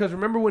 though? Because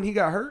remember when he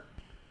got hurt?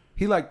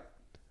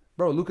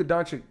 Luka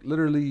Doncic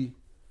literally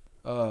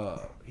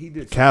He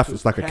did calf.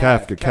 It's like a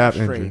calf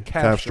injury.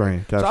 Calf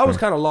strain. So I was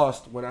kind of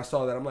lost when I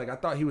saw that. I'm like, I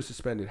thought he was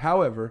suspended.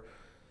 However,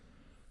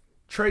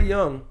 Trae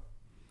Young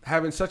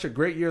having such a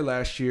great year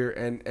last year,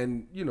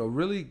 and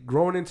really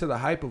growing into the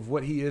hype of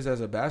what he is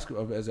as an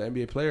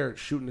NBA player,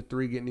 shooting the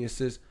three, getting the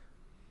assist.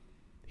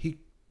 He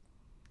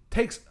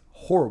takes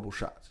horrible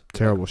shots.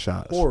 Terrible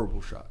shots.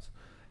 Horrible shots.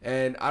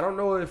 And I don't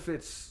know if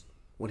it's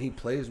when he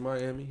plays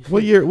Miami.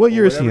 What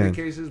year is he in?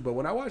 Cases, but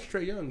when I watch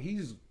Trae Young,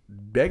 he's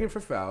begging for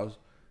fouls,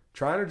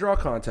 trying to draw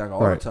contact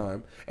all the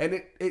time,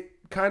 and it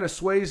kind of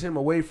sways him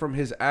away from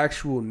his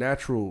actual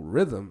natural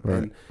rhythm.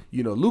 Right. And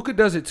Luka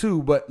does it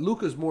too, but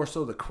Luka's more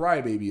so the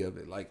crybaby of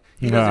it. Like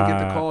he doesn't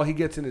get the call, he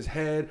gets in his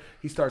head,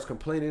 he starts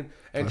complaining,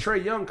 and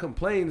Trae Young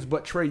complains,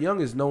 but Trae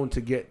Young is known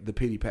to get the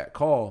pity pat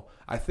call.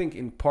 I think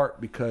in part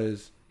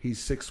because he's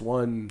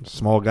 6'1",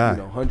 small guy,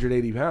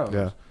 180 pounds.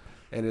 Yeah.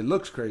 And it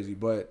looks crazy,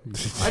 but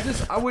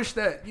I wish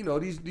that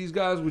these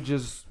guys would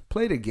just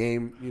play the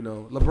game.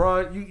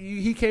 LeBron,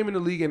 he came in the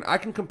league, and I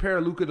can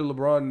compare Luka to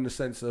LeBron in the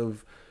sense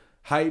of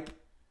hype,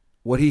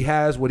 what he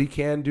has, what he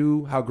can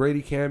do, how great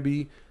he can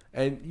be,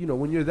 and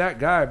when you're that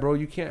guy, bro,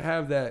 you can't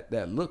have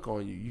that look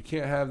on you. You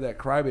can't have that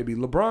crybaby.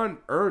 LeBron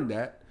earned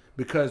that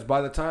because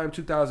by the time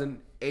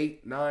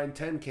 2008, 9,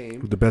 10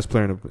 came, the best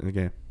player in the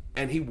game.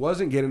 And he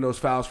wasn't getting those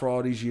fouls for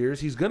all these years.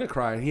 He's going to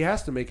cry, and he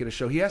has to make it a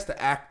show. He has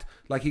to act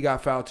like he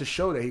got fouled to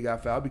show that he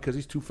got fouled because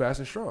he's too fast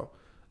and strong.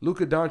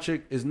 Luka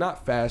Doncic is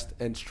not fast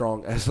and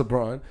strong as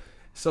LeBron.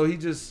 So he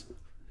just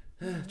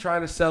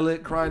trying to sell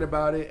it, crying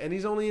about it, and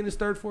he's only in his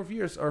fourth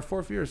year.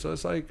 So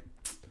it's like,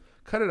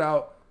 cut it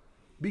out.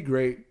 Be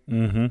great.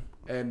 Mm-hmm.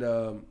 And,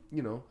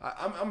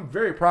 I'm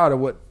very proud of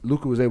what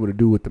Luka was able to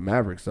do with the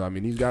Mavericks. So, I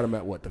mean, he's got him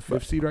at, the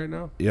 5th seed right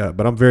now? Yeah,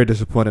 but I'm very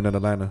disappointed in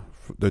Atlanta.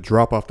 The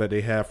drop-off that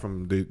they have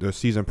from the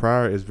season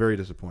prior is very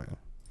disappointing.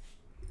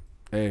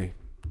 Hey,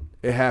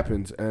 it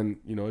happens, and,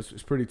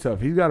 it's pretty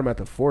tough. He's got him at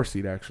the 4th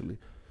seed, actually.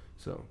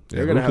 So,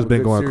 they're going to have a been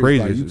good going series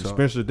crazy. by Utah.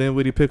 Spencer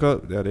Dinwiddie pick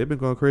up. Yeah, they've been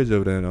going crazy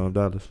over there in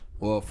Dallas.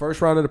 Well,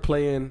 first round of the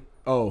play-in.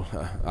 Oh,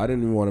 I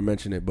didn't even want to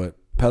mention it, but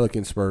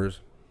Pelicans Spurs.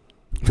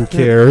 Who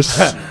cares?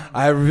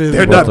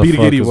 They're not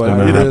beating anyone.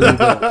 Really don't.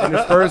 And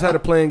the Spurs had a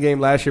playing game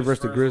last year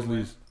versus the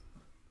Grizzlies.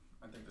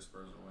 I think the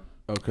Spurs will win.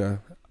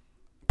 Okay.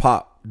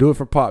 Pop. Do it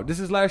for Pop. This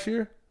is last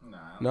year?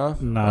 No?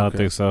 No, I don't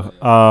think so.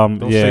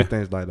 Don't say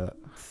things like that.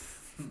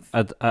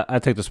 I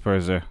take the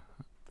Spurs there.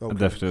 Okay. I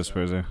definitely the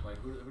Spurs there. Like,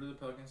 who do the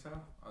Pelicans have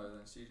other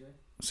than CJ?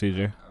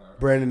 CJ.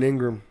 Brandon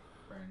Ingram.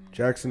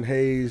 Jackson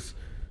Hayes.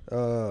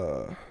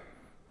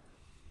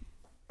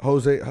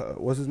 Jose,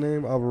 what's his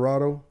name?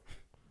 Alvarado.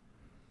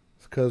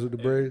 It's because of the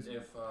Braves.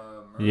 If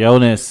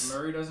Jonas.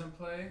 Murray doesn't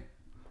play,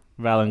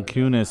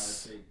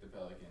 Valanciunas. I take the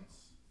Pelicans.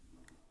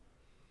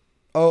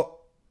 Oh,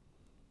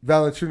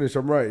 Valanciunas.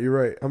 I'm right. You're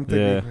right. I'm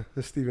thinking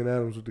Steven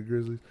Adams with the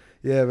Grizzlies.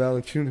 Yeah,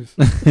 Valanciunas.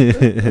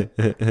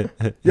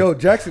 Yo,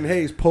 Jackson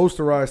Hayes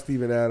posterized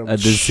Steven Adams. I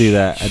did see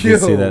that.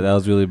 That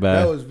was really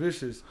bad. That was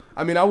vicious.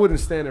 I mean, I wouldn't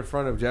stand in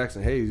front of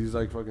Jackson Hayes. He's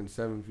like fucking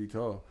 7 feet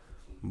tall.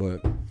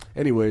 But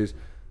anyways,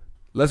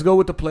 let's go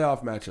with the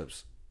playoff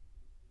matchups.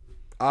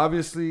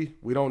 Obviously,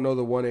 we don't know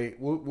the 1-8.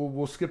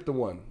 We'll skip the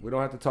 1. We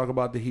don't have to talk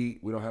about the Heat.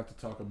 We don't have to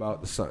talk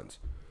about the Suns.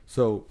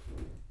 So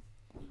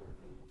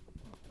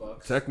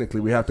Bucks. Technically,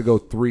 we have to go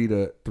 3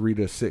 to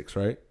 6,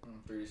 right?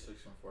 3 to 6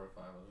 and 4 to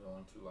 5. Those are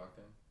only 2 locked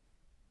in.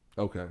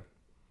 Okay.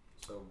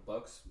 So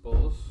Bucks,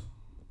 Bulls.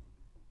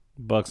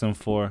 Bucks and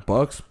 4.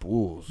 Bucks,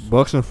 Bulls.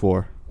 Bucks and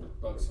 4.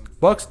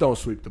 Bucks don't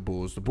sweep the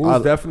Bulls. The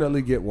Bulls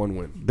definitely get 1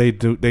 win. They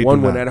do. They one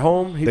do win not. at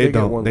home. They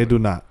get 1 win. They do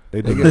not.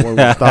 They do get 1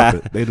 win. Stop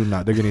it. They do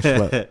not. They're getting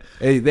swept.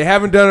 Hey, they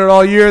haven't done it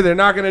all year. They're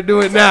not going to do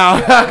it now.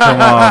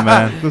 Come on,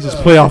 man. This is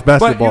playoff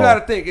basketball. But you got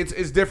to think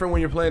it's different when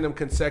you're playing them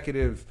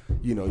consecutive.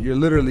 You're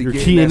literally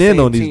getting keying that in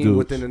same on these team dudes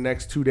within the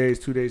next 2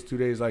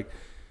 days. Like,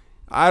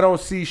 I don't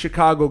see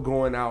Chicago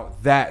going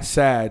out that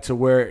sad to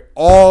where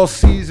all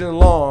season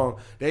long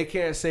they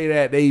can't say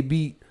that they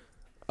beat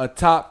a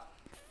top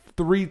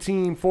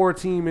 3-team,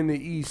 4-team in the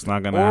East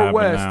not gonna or happen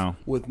West now.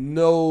 with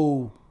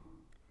no,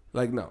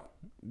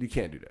 you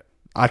can't do that.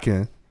 I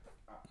can.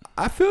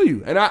 I feel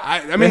you, and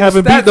I mean They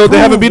haven't the stats beat though. They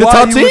haven't beat a prove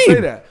top why you would team.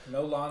 say that.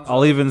 No Lonzo.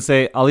 I'll even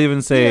say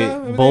Yeah, I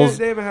mean, Bulls.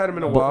 They haven't had him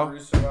in a while.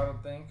 Caruso, I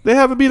don't think. They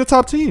haven't beat a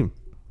top team.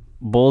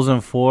 Bulls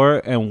and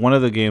 4, and one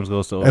of the games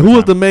goes to And overtime. who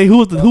was the main? Who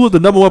was the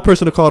number one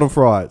person to call them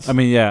frauds? I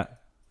mean, yeah.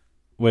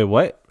 Wait,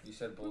 what? You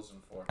said Bulls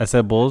and 4. I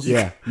said Bulls.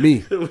 Yeah,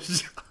 me. We're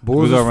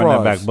Bulls is gonna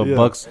run that frauds. back, but Yeah.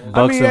 Bucks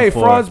I mean, hey, and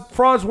 4.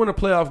 frauds win a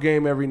playoff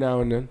game every now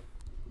and then.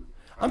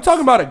 I'm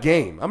talking about a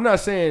game. I'm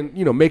not saying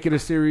make it a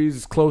series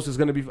as close as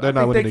going to be. I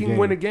not think they winning the can game.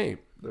 win a game.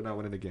 They're not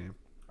winning the game.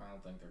 I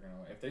don't think they're going to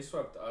win. If they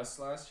swept us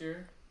last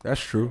year,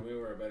 That's true. we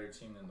were a better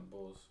team than the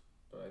Bulls.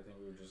 But I think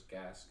we were just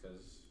gassed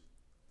because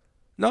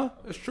No,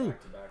 it's true.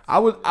 I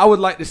would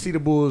like to see the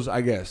Bulls,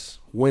 I guess,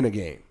 win a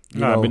game.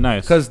 That'd be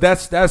nice. Because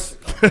that's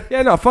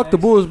fuck the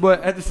Bulls,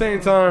 but at the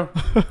same time,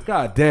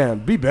 god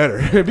damn, be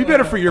better. Be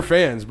better for your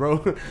fans,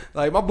 bro.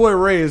 Like my boy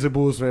Ray is a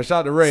Bulls fan. Shout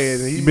out to Ray.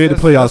 And You made the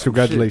playoffs.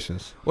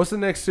 Congratulations. What's the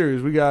next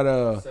series? We got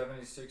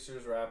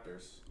 76ers,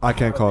 Raptors. I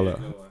can't call it.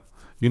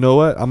 You know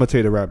what? I'm gonna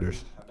take the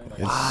Raptors.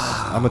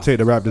 I'm gonna take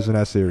the Raptors in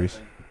that series.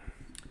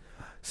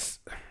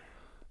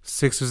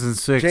 Sixers and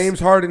 6. James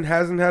Harden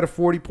hasn't had a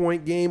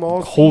 40-point game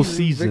all Whole season.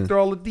 season. Victor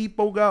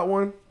Oladipo got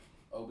one.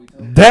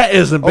 That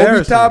is Obi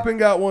embarrassing. Toppin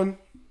got one.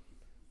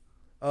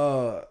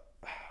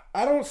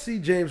 I don't see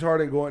James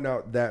Harden going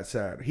out that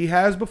sad. He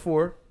has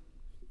before.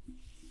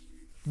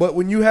 But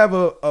when you have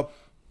a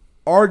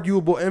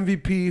arguable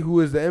MVP who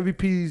is the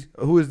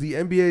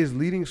NBA's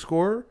leading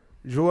scorer,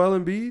 Joel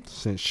Embiid,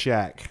 Since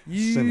Shaq.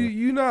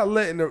 you not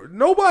letting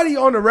nobody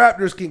on the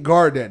Raptors can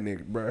guard that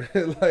nigga, bro.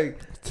 Like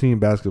Team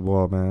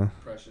basketball, man.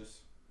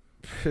 Precious.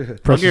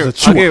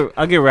 Precious.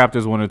 I'll give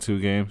Raptors 1 or 2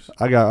 games.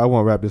 I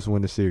want Raptors to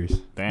win the series.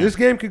 Damn. this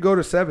game could go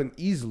to 7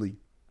 easily,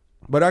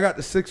 but I got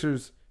the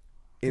Sixers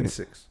in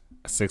 6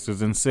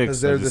 Sixers and 6.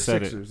 because they're I the just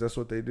said Sixers. That's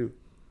what they do.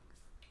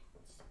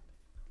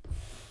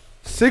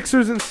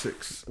 Sixers and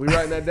 6. We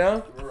writing that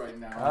down? We're right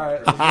now. All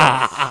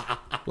right.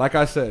 Like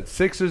I said,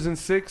 Sixers and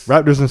 6.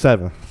 Raptors in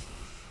 7.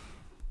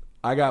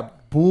 I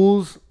got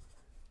Bulls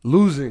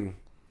losing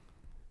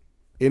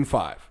in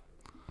 5.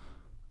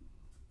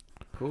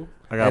 Cool.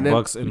 I got And then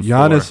Bucks in 4.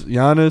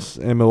 Giannis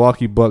and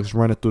Milwaukee Bucks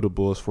running through the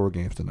Bulls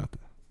 4-0.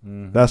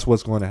 Mhm. That's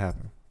what's going to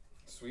happen.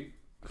 Sweet.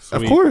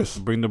 Of course.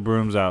 Bring the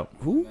brooms out.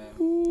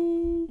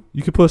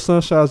 You can put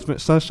Sunshine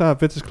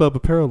Vintage Club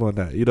apparel on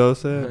that. You know what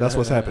I'm saying? That's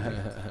what's happening.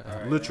 All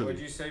right. Literally.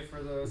 What'd you say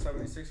for the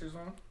 76ers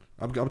one?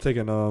 I'm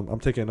taking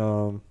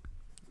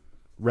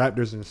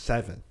Raptors in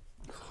 7.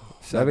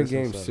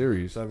 7-game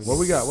series. What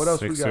we got? What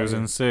else we got? Sixers here?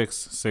 and 6.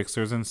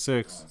 Sixers and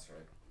 6. That's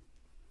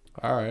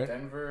right. All right.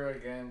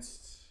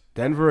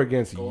 Denver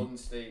against Golden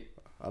State,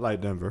 I like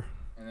Denver.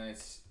 and then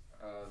it's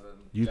the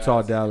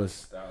Utah,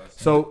 Dallas. Dallas.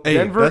 So Hey,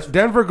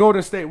 Denver,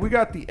 Golden State. We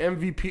got the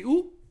MVP.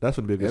 Ooh, That's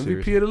would be a good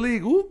MVP series. of the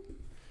league. Ooh,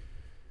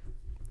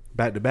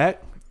 Back to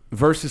back.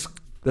 versus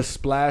the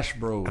Splash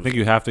Bros. I think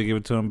you have to give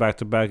it to him back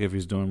to back if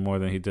he's doing more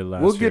than he did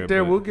last we'll year. get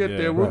there. but We'll get yeah.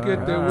 there. We'll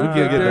get there. We'll Ah,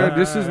 get there.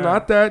 This is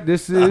not that.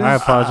 This is I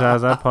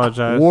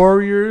apologize.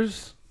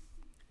 Warriors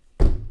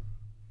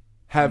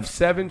have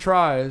 7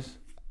 tries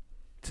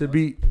to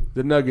beat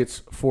the Nuggets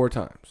 4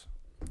 times,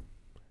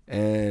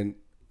 and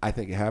I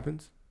think it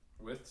happens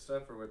with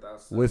Steph or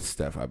without Steph? with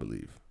Steph. I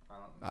believe. I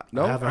don't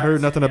No, I haven't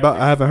heard nothing about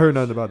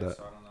that.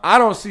 So I don't know. I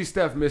don't see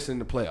Steph missing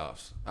the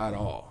playoffs at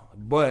all.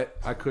 But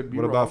I could be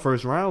What wrong. about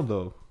first round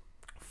though?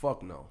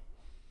 Fuck no.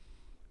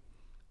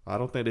 I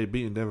don't think they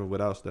beating Denver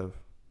without Steph.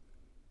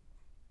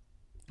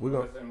 We're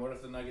gonna. What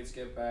if the Nuggets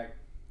get back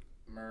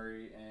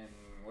Murray and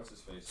what's his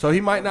face? So he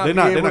might not. They're be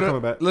not- able they're not to,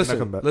 coming back. They're not Listen,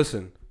 coming back.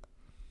 listen.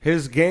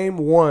 His game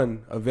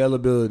 1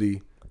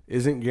 availability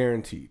isn't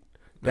guaranteed.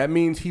 That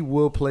means he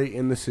will play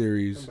in the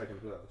series.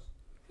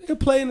 He'll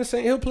play in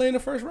the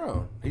first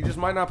round. He just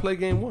might not play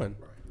game 1.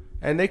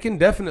 And they can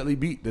definitely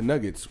beat the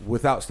Nuggets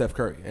without Steph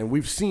Curry. And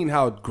we've seen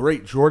how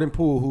great Jordan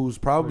Poole, who's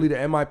probably the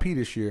MIP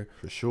this year,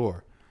 For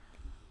sure.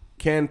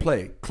 can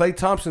play. Klay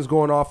Thompson's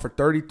going off for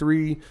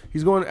 33.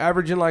 He's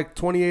averaging like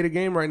 28 a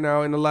game right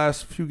now in the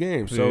last few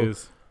games. So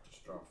Yes.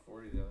 Just dropped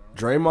 40 the other one.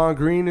 Draymond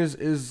Green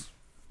is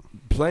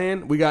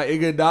playing. We got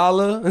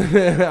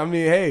Iguodala. I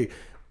mean, hey,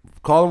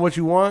 call him what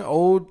you want.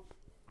 Old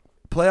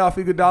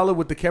playoff Iguodala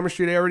with the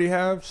chemistry they already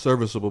have.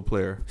 Serviceable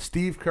player.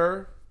 Steve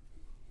Kerr.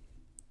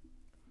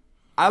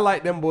 I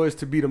like them boys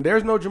to beat them.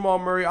 There's no Jamal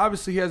Murray.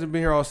 Obviously, he hasn't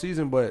been here all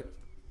season, but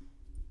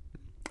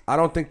I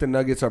don't think the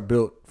Nuggets are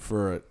built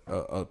for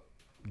a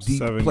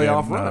deep 7-game,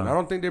 playoff no. run. I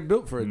don't think they're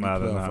built for a deep No,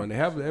 they're playoff not. run. They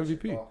have the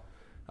MVP.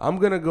 I'm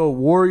going to go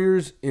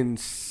Warriors in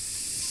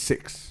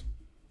 6.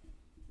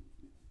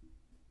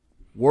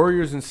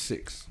 Warriors in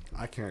 6.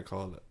 I can't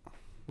call it.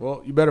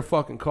 Well, you better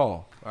fucking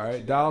call. All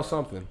right, dial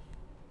something.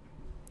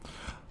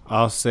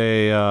 I'll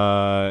say,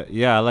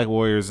 I like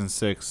Warriors in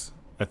 6.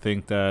 I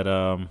think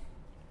that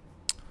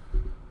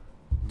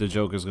the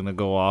Joker's gonna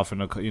go off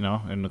in a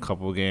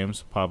couple of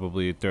games,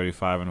 probably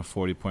 35 and a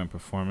 40-point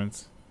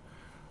performance.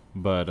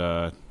 But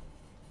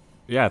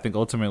I think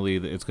ultimately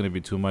it's gonna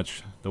be too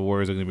much. The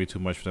Warriors are gonna be too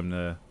much for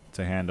them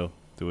to handle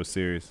through a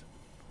series.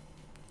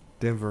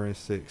 Denver in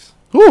 6.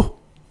 Whew.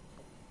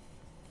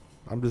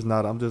 I'm just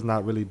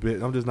not really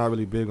big on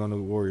the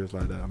Warriors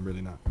like that. I'm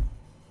really not.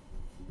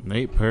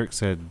 Nate Perk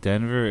said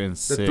Denver in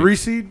 6. The 3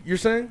 seed, you're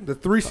saying? The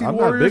 3 seed I'm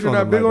not Warriors, big you're on not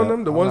them big like on that.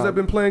 them? The I'm ones not- that have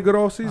been playing good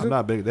all I'm season?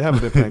 not big. They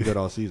haven't been playing good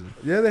all season.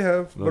 Yeah, they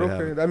have. No, But they okay.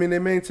 haven't. I mean, they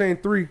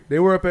maintained 3. They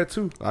were up at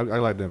 2. I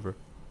like Denver.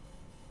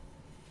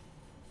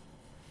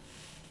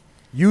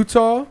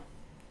 Utah,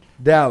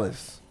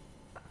 Dallas.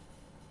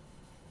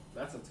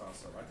 That's a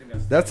toss-up. I think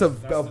That's a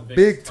the big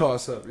biggest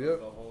toss-up, of yep.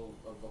 the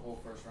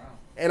whole first round.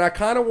 And I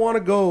kind of want to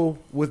go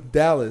with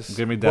Dallas.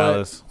 Give me but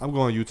Dallas. I'm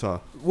going Utah.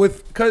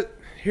 Cause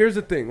here's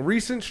the thing.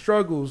 Recent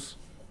struggles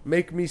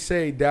make me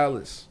say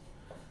Dallas.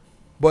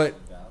 But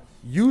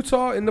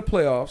Utah in the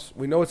playoffs,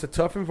 we know it's a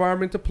tough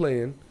environment to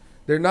play in.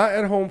 They're not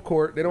at home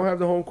court. They don't have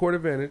the home court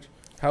advantage.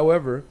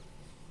 However,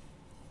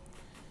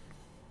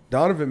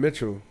 Donovan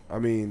Mitchell, I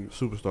mean,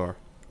 Superstar.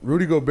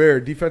 Rudy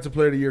Gobert, Defensive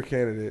Player of the Year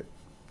candidate.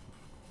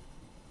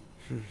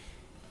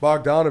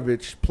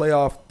 Bogdanovich,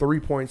 playoff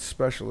 3-point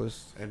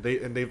specialist. And they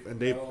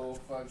No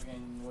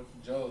fucking with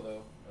Joe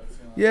though.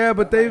 Yeah,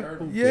 but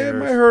it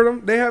might hurt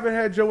them. They haven't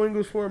had Joe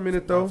Ingles for a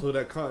minute though. So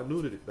that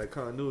continuity.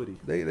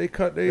 They've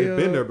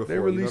been there before. They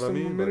released him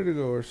a minute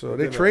ago or so.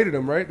 They traded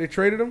him, right? They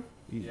traded him.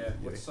 He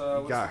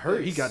got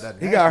hurt. He got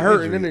that. He got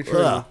hurt, and then they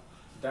traded him.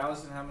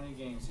 Dallas in how many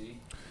games?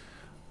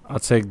 I'll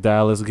take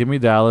Dallas. Give me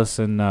Dallas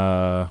and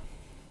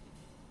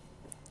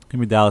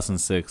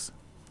 6.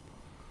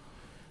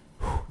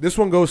 This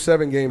one goes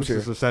 7 games here.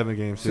 This is a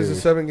 7-game series. This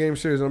is a 7-game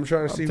series. I'm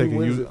trying to see who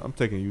wins it. I'm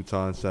taking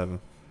Utah in 7.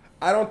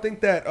 I don't think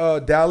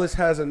that Dallas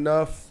has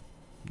enough.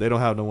 They don't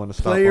have no one to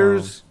stop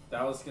players.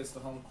 Dallas gets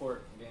the home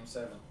court in Game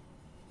 7.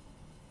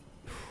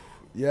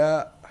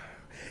 Yeah.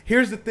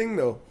 Here's the thing,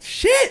 though.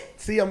 Shit.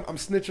 See, I'm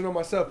snitching on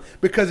myself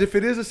because if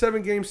it is a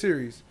 7-game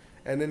series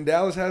and then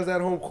Dallas has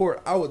that home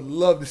court, I would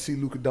love to see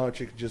Luka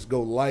Doncic just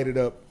go light it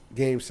up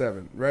Game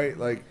 7, right?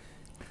 Like.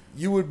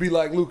 You would be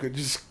like Luka,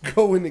 just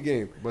go in the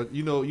game. But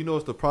you know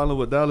what's the problem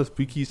with Dallas?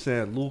 We keep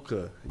saying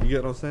Luka. You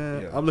get what I'm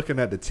saying? Yeah. I'm looking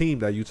at the team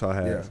that Utah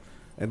has,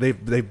 Yeah. and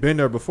they've been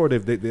there before.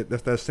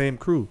 That's that same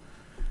crew.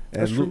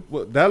 And That's true.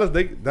 Dallas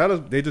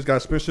they just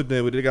got Spencer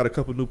Dinwiddie. They got a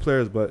couple new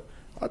players, but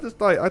I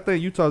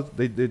think Utah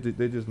they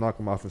just knock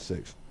them off in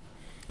 6.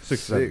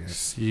 7.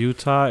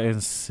 Utah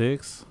in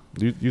 6.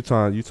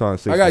 Utah in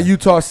 6. I got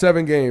Utah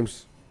 7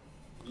 games.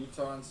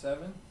 Utah in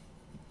 7.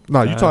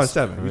 No, Utah in That's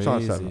 7. Utah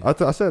in 7.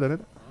 crazy. I said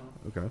it.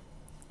 Okay.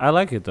 I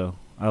like it though.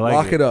 I like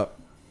Lock it up.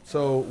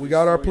 So we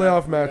got our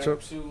playoff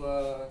matchups.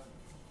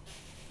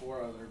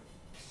 4 other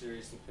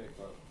series to pick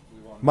up.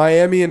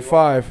 Miami in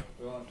 5.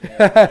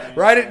 Write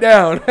Write it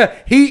down.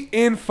 Heat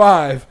in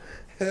 5.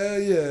 Hell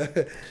yeah.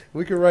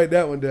 We can write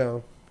that one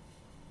down.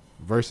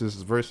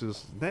 Versus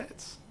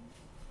Nets.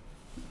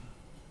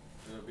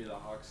 It'll be the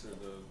Hawks or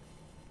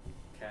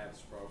the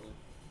Cavs probably.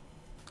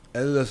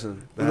 Hey,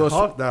 listen.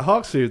 That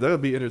Hawks series, that'll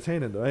be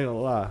entertaining though. I ain't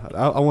gonna lie.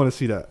 I want to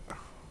see that.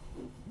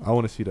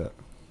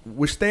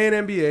 We're staying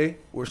NBA.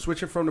 We're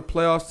switching from the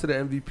playoffs to the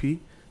MVP.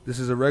 This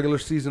is a regular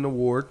season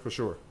award. For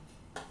sure.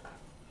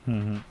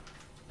 Mm-hmm.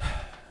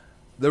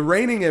 The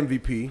reigning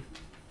MVP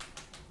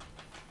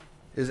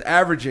is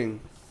averaging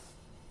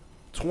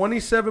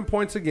 27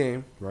 points a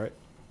game, Right.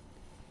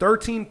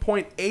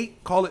 13.8,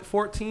 call it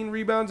 14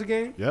 rebounds a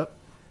game, Yep.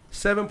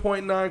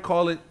 7.9,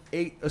 call it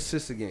 8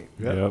 assists a game.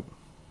 Yep.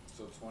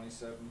 So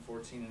 27,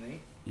 14, and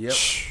 8. Yep.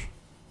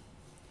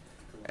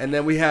 And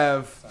then we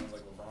have Sounds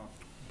like LeBron.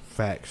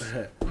 Facts.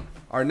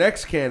 our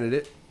next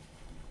candidate,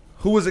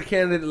 who was a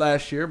candidate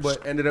last year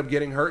but ended up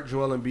getting hurt,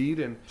 Joel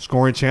Embiid, and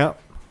Scoring champ.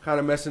 kind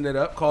of messing it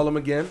up. Call him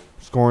again.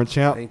 Scoring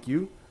champ. Thank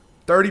you.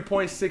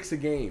 30.6 a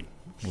game.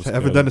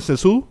 Ever done it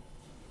since who?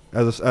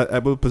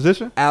 At what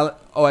position? At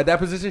that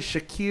position,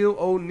 Shaquille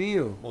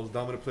O'Neal. Most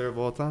dominant player of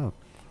all time.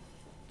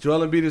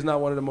 Joel Embiid is not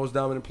one of the most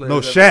dominant players. No,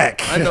 ever. Shaq.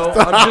 I know.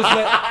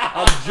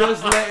 I'm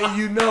just letting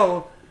you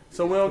know,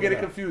 so we don't get it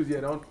confused.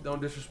 Yeah,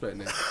 don't disrespect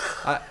me.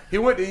 He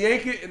went to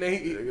yank it, and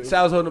then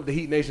Sal's holding up the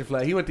Heat Nation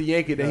flag. He went to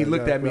yank it, then he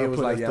looked at me and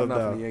was like, "Yeah, I'm not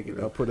gonna yank it."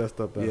 I'll put that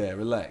stuff down. Yeah,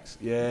 relax.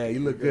 Yeah, you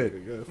look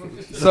good.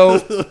 So,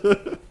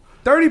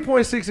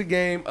 30.6 a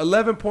game,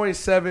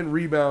 11.7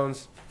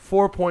 rebounds,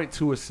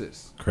 4.2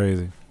 assists.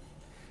 Crazy.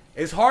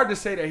 It's hard to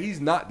say that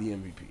he's not the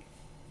MVP.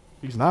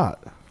 He's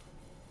not.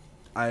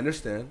 I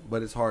understand,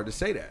 but it's hard to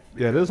say that.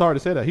 Yeah, it is hard to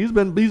say that. He's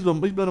been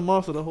a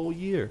monster the whole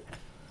year.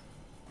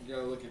 You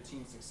gotta look at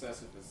team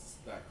success if it's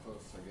that close,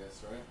 I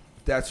guess, right?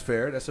 That's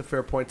fair. That's a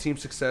fair point. Team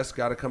success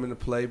got to come into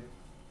play.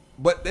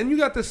 But then you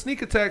got the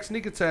sneak attack.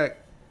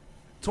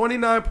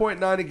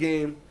 29.9 a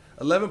game,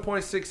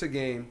 11.6 a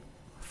game,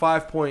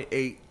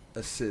 5.8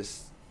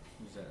 assists.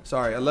 Who's that?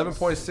 Sorry,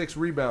 11.6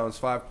 rebounds,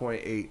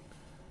 5.8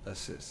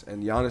 assists.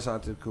 And Giannis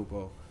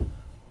Antetokounmpo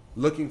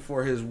looking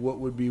for his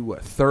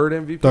third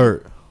MVP?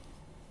 Third.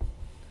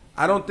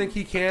 I don't think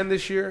he can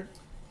this year.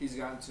 He's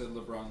gotten to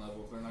LeBron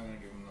level. They're not gonna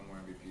give him no more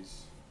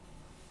MVPs.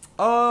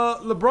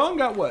 LeBron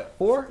got what?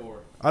 4? 4.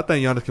 I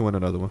think Giannis can win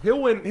another one.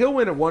 He'll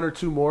win at 1 or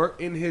 2 more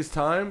in his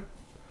time.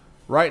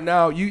 Right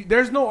now,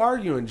 there's no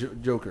arguing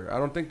Joker. I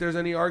don't think there's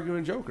any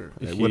arguing Joker.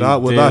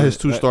 Without his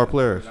 2-star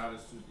players.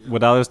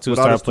 Without his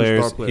two-star his two-star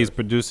players, players. he's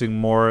producing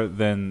more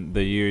than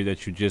the year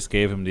that you just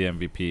gave him the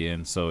MVP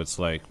in. So it's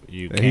like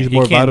he he's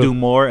more can't vital. do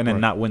more and then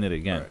Right. not win it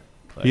again. Right.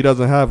 Like, He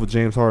doesn't have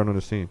James Harden on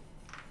his team.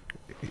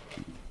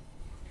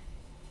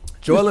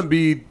 Joel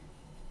Embiid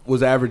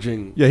was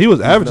averaging. Yeah, he was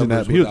these averaging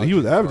numbers that. He was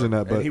without averaging James that,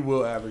 Harden. but And he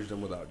will average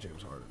them without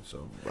James Harden.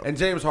 So, and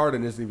James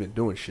Harden isn't even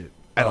doing shit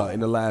at all in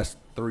the last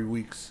 3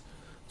 weeks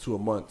to a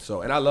month.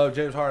 So, and I love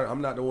James Harden.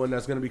 I'm not the one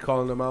that's going to be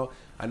calling him out.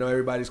 I know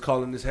everybody's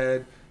calling his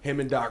head. Him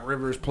and Doc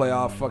Rivers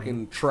playoff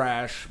fucking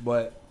trash,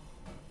 but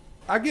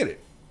I get it.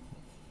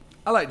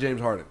 I like James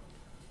Harden,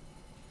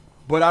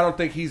 but I don't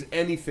think he's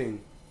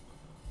anything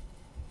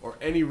or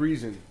any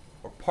reason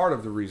or part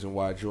of the reason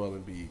why Joel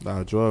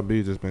Embiid Joel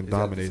Embiid just been is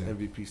dominating. at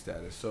this MVP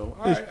status. So,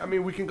 all right. I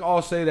mean, we can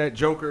all say that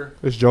Joker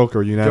It's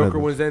Joker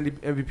unanimous. wins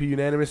MVP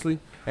unanimously,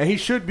 and he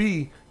should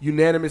be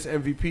unanimous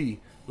MVP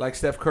like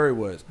Steph Curry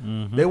was.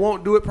 They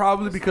won't do it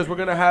probably because we're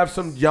gonna have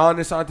some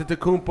Giannis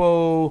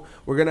Antetokounmpo.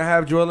 We're gonna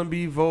have Joel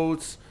Embiid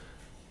votes,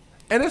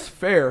 and it's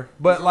fair.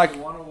 But There's like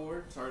only one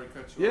award. Sorry to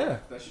cut you Yeah.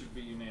 off. That should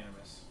be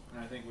unanimous,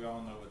 and I think we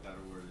all know what that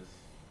award is.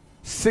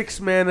 6th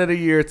man of the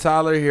year,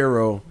 Tyler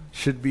Hero,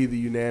 should be the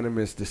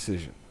unanimous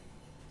decision.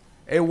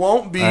 It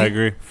won't be I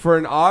agree. for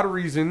an odd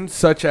reason,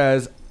 such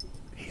as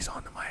he's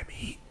on the Miami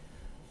Heat.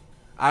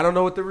 I don't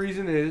know what the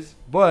reason is,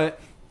 but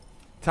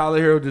Tyler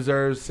Hero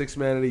deserves 6th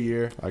man of the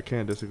year. I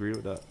can't disagree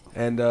with that.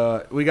 And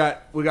we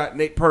got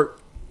Nate Perk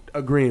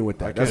agreeing with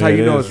that. That's how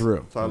you know it's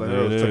real. Tyler It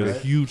Hero took a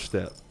is. huge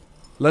step.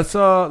 Let's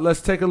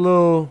take a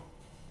little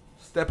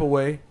step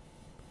away.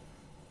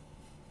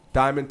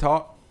 Diamond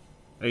talk.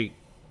 Hey,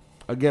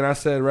 Again, I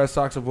said Red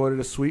Sox avoided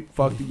a sweep.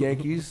 Fuck the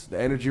Yankees. The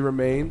energy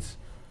remains.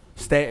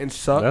 Stanton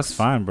sucks. that's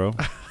fine, bro.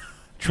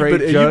 Trade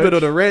You Judge. been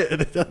on the red.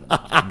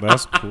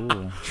 That's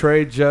cool.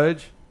 Trade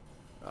Judge.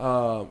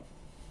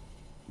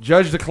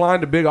 Judge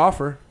declined a big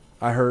offer,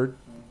 I heard.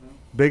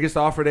 Biggest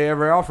offer they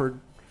ever offered.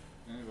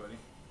 Anybody?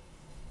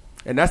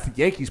 And that's the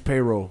Yankees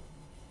payroll.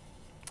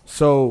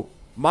 So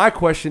my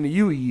question to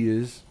you, E,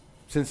 is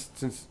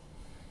since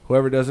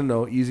whoever doesn't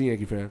know, E's a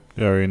Yankee fan.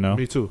 You already know.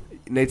 Me too.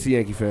 Nate's a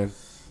Yankee fan.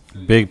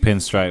 Big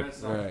pinstripe. Red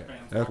Sox Right.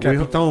 fans. El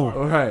Capitan.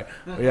 All right.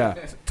 Yeah.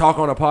 Talk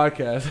on a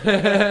podcast.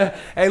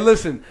 Hey,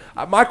 listen.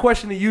 My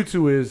question to you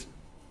two is,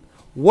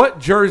 what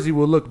jersey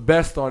will look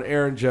best on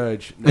Aaron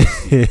Judge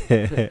next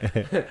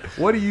year?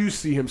 What do you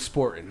see him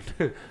sporting?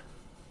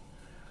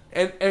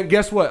 And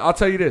guess what? I'll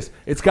tell you this.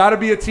 It's got to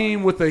be a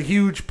team with a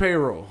huge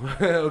payroll.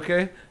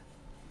 Okay?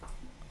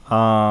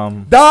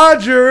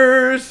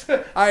 Dodgers!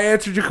 I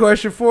answered your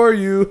question for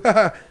you.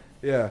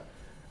 Yeah.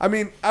 I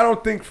mean, I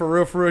don't think for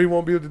real he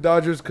won't be with the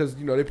Dodgers because,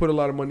 you know, they put a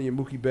lot of money in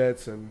Mookie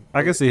Betts. And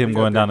I can see him they got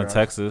going their down to guys.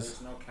 Texas.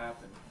 There's no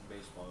cap in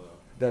baseball though.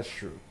 That's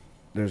true.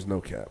 There's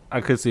no cap. I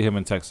could see him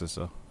in Texas,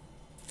 though.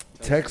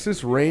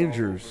 Texas would be all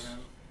Rangers. over him.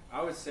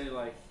 I would say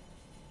like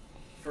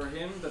for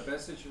him the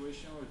best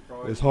situation would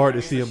probably. It's hard to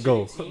it's see a him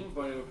go. shitty Team,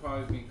 but it would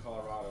probably be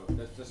Colorado.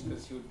 That's just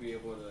because he would be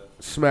able to.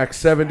 Smack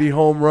 70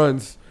 home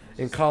runs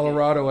in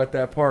Colorado at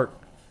that park.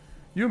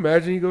 You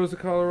imagine he goes to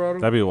Colorado?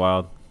 That'd be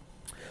wild.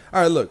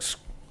 All right, look.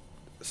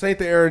 This ain't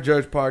the Aaron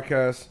Judge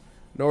podcast,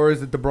 nor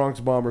is it the Bronx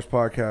Bombers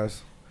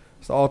podcast.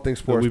 It's the All Things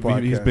Sports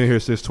podcast. He's been here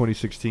since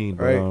 2016.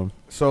 But, Right.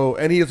 So,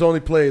 and he has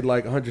only played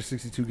like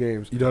 162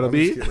 games. You know what I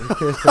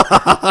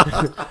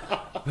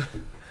mean?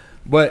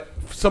 But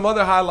some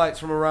other highlights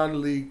from around the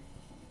league.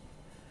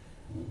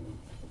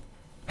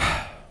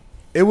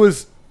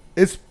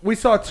 We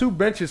saw 2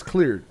 benches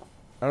cleared.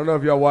 I don't know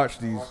if y'all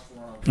watched these.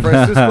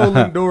 Francisco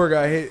Lindor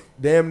got hit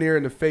damn near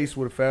in the face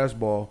with a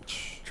fastball,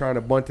 trying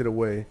to bunt it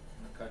away.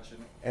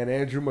 And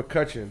Andrew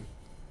McCutchen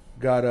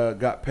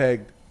got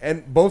pegged.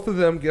 And both of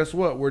them, guess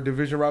what, were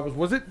division rivals.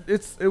 Was it?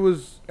 It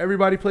was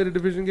everybody played a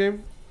division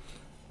game?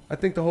 I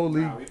think the whole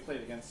league. Nah, we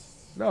played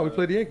against. No, we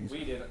played the Yankees.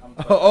 We did.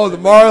 Oh, the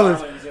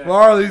Marlins. Yeah.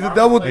 Marlins, a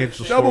double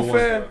Angels double scored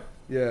fan. Nah,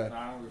 Yeah.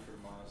 I don't root for the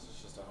Marlins.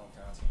 It's just a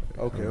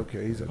hometown team.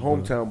 Okay. He's a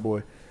hometown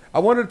boy. I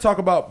wanted to talk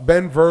about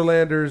Ben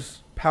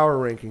Verlander's power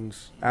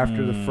rankings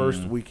after the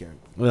first weekend.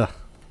 Yeah.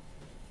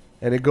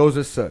 And it goes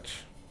as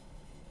such.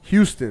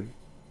 Houston,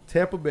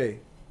 Tampa Bay,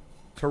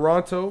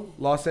 Toronto,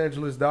 Los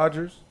Angeles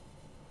Dodgers,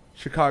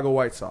 Chicago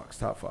White Sox,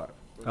 top 5.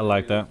 I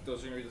like that.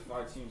 Those are going to be the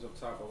 5 teams up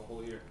top of the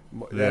whole year.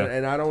 Yeah.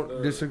 And I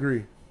don't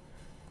disagree.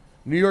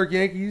 New York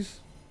Yankees,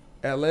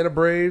 Atlanta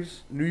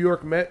Braves, New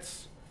York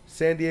Mets,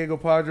 San Diego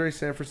Padres,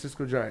 San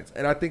Francisco Giants.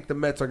 And I think the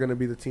Mets are going to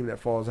be the team that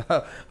falls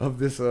out of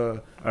this I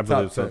top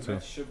believe so, 10. too. The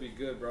Mets should be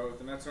good, bro. If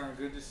the Mets aren't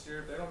good this year,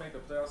 if they don't make the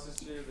playoffs this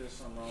year, there's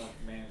something wrong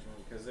with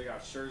management because they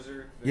got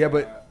Scherzer. Yeah,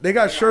 but they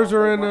got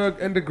Scherzer a whole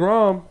bunch and of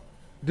DeGrom.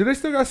 Do they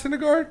still got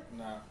Syndergaard?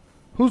 Nah,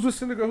 Who's with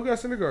Syndergaard? Who got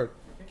Syndergaard?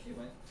 I think he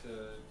went to.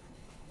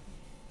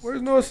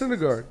 Where's Noah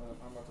Syndergaard?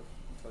 I'm about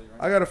to tell you right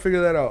I got to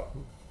figure that out.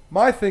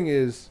 My thing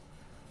is,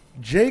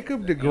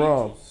 Jacob now.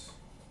 DeGrom. Angels.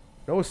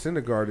 Noah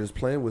Syndergaard is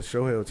playing with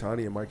Shohei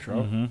Ohtani and Mike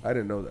Trout. Mhm. I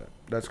didn't know that.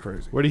 That's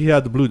crazy. Where did he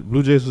have the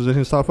Blue Jays was in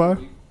his top 5?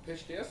 He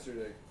pitched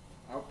yesterday.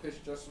 I'll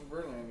pitch Justin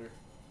Verlander.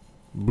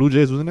 Blue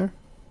Jays was in there?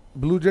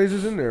 Blue Jays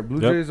is in there.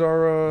 Blue Yep. Jays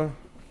are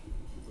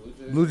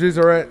Blue Jays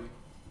are at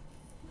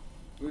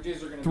Blue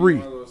Jays are going to 3. be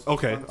one of those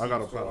Okay, fun I got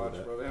teams a to problem watch,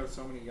 with that. bro. They have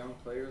so many young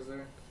players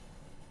there.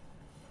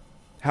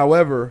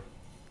 However,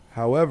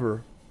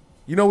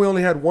 you know we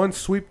only had one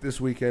sweep this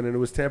weekend, and it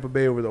was Tampa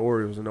Bay over the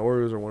Orioles, and the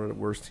Orioles are one of the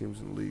worst teams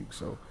in the league,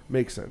 so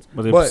makes sense.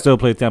 But they still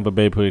play Tampa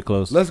Bay pretty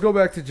close. Let's go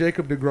back to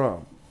Jacob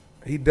DeGrom.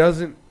 He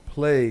doesn't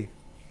play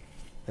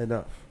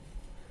enough.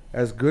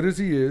 As good as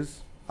he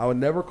is, I would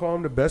never call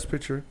him the best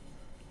pitcher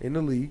in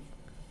the league.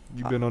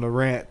 You've been on a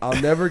rant. I'll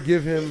never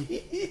give him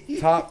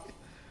top.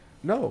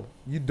 No,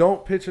 you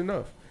don't pitch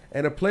enough.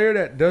 And a player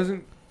that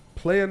doesn't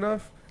play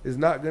enough is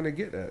not going to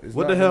get that.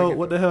 What the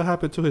hell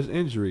happened to his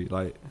injury?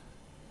 Like,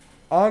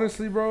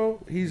 Honestly, bro,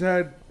 he's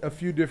had a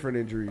few different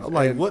injuries.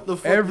 Like, And what the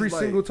fuck every is,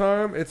 like- single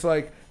time, it's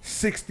like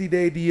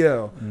 60-day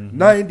DL, Mhm.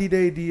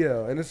 90-day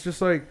DL. And it's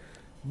just like,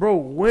 bro,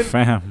 when.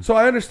 Fam. So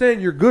I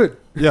understand you're good.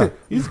 yeah,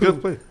 he's a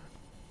good player.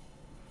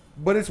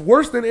 But it's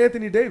worse than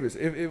Anthony Davis.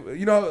 If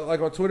you know, like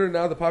on Twitter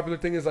now, the popular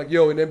thing is like,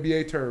 yo, in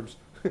NBA terms,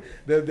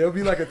 there'll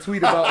be like a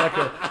tweet about like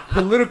a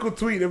political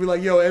tweet. They'll be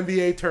like, yo,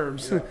 NBA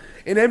terms. Yeah.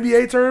 In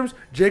NBA terms,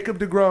 Jacob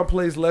deGrom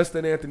plays less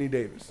than Anthony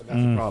Davis. And that's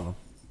a problem.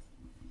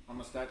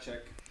 I'm a stat check.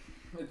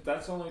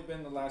 That's only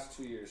been the last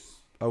 2 years.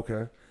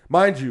 Okay.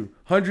 Mind you,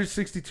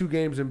 162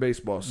 games in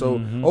baseball.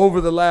 So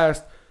over the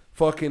last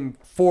fucking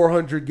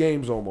 400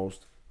 games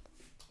almost.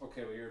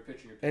 Okay, well, you're a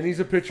pitcher. And he's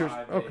a pitcher.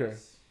 Okay.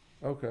 Days.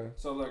 Okay.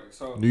 So look,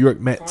 New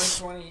York Mets.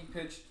 2020 he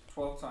pitched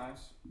 12 times,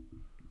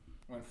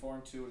 went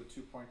 4-2 with a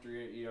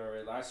 2.38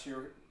 ERA. Last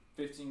year,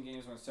 15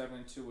 games, went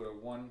 7-2 with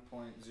a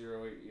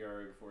 1.08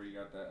 ERA before he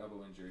got that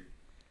elbow injury.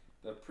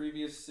 The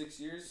previous 6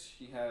 years,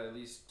 he had at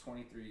least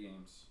 23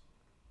 games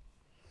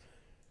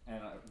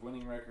and a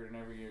winning record in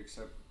every year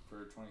except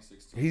for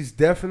 2016. He's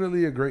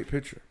definitely a great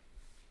pitcher,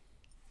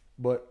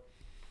 but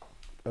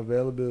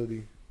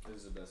availability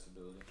is the best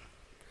ability.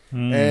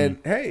 And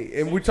hey,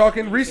 and we're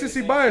talking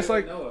recency bias,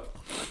 like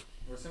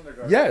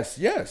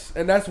yes,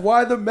 and that's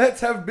why the Mets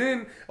have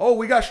been. Oh,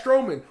 we got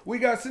Stroman, we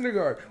got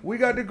Syndergaard, we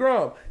got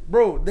DeGrom,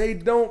 bro. They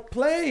don't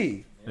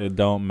play. It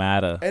don't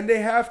matter, and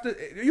they have to.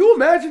 You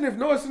imagine if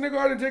Noah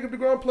Syndergaard and Jacob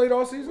DeGrom played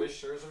all season? With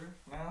Scherzer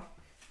now.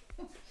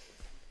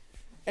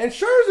 And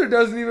Scherzer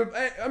doesn't even.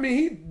 I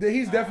mean,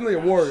 he's definitely a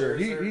warrior.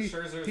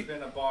 Scherzer's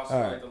been a boss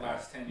for like the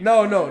last 10 years.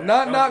 No,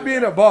 not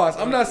being a boss.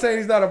 I'm not saying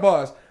he's not a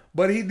boss.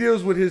 But he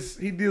deals with his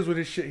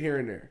shit here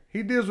and there.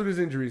 He deals with his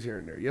injuries here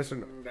and there. Yes or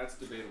no? That's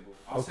debatable.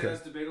 I'll say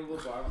that's debatable,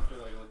 but I don't feel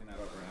like looking that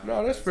up right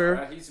now. No, that's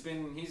fair. He's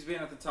been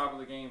at the top of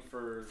the game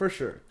for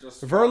sure.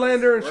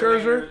 Verlander and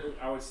Scherzer,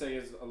 I would say,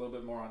 is a little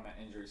bit more on that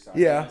injury side.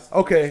 Yeah.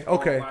 Okay.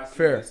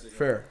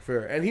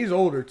 Fair. And he's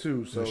older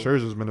too. So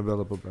Scherzer's been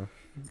available, bro.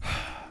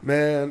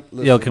 Man,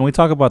 listen. Yo, can we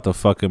talk about the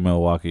fucking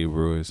Milwaukee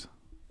Brewers?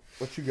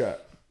 What you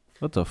got?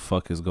 What the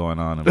fuck is going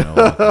on in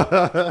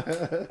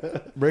Milwaukee?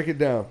 Break it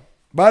down.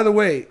 By the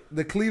way,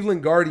 the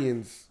Cleveland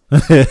Guardians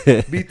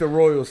beat the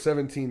Royals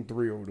 17-3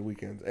 over the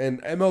weekend.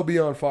 And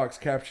MLB on Fox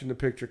captioned the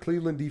picture,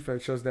 Cleveland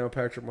defense shuts down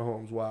Patrick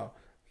Mahomes. Wow.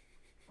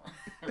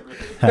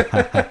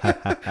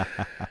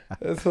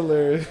 That's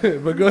hilarious.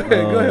 But go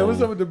ahead.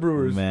 What's up with the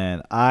Brewers?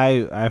 Man,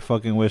 I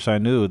fucking wish I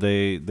knew.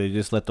 They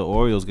just let the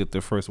Orioles get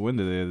their first win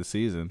today of the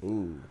season.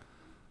 Ooh.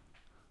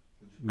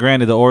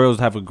 Granted, the Orioles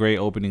have a great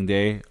opening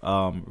day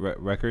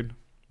record,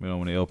 you know,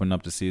 when they open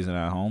up the season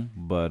at home.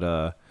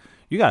 But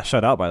you got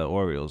shut out by the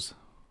Orioles.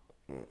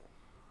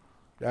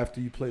 After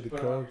you played the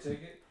Cubs?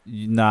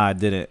 Nah, I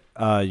didn't.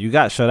 You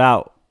got shut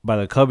out by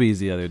the Cubbies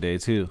the other day,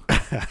 too.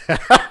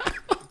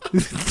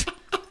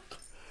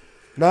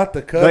 Not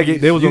the Cubs.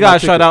 You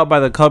got shut out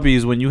by the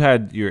Cubbies when you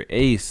had your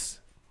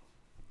ace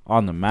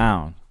on the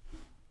mound.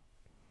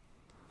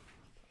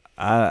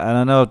 I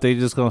don't know if they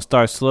just going to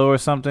start slow or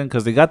something,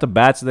 because they got the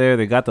bats there.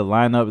 They got the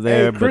lineup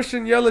there. Hey,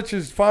 Christian Yelich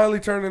is finally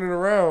turning it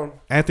around.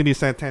 Anthony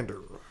Santander.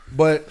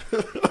 But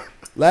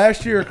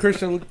last year,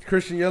 Christian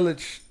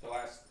Yelich. The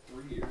last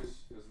 3 years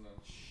isn't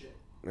shit.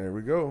 There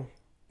we go.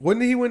 When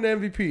did he win the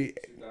MVP?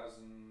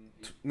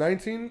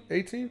 2019?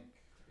 18?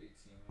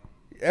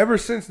 Ever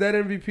since that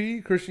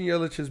MVP, Christian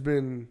Yelich has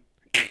been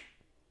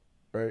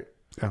right.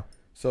 Yeah.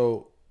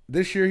 So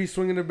this year he's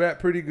swinging the bat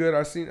pretty good.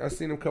 I seen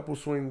him a couple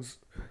swings.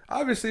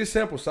 Obviously, it's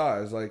sample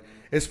size. Like,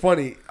 it's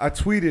funny. I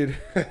tweeted.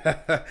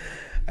 I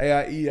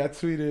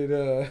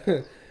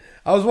tweeted.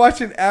 I was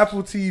watching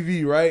Apple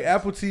TV. Right.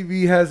 Apple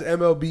TV has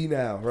MLB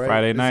now. Right.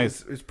 Friday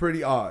nights. It's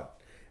pretty odd.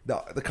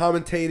 The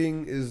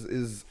commentating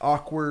is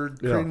awkward,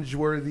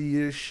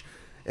 cringeworthy ish.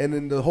 And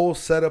then the whole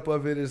setup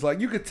of it is like,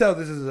 you could tell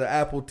this is an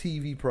Apple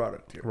TV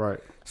product here.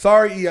 Right.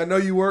 Sorry, E, I know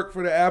you work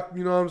for the app,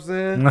 you know what I'm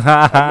saying?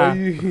 I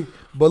know you,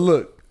 but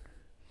look,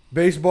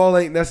 baseball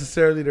ain't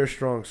necessarily their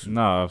strong suit.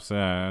 No, I'm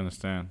saying, I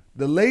understand.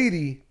 The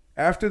lady,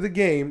 after the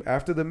game,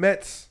 after the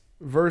Mets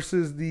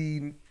versus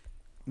the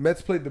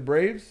Mets played the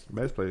Braves?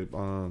 Mets played,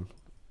 I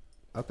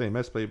think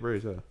Mets played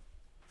Braves, yeah.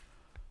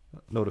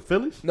 No, the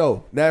Phillies?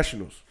 No,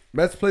 Nationals.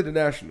 Mets played the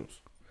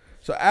Nationals.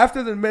 So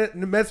after the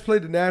Mets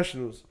played the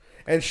Nationals,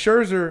 and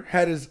Scherzer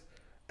had his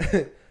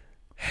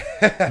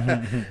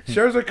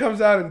Scherzer comes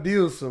out and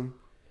deals some.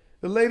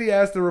 The lady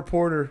asked the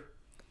reporter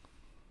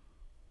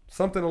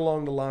something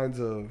along the lines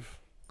of,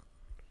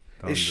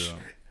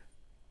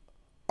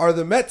 "Are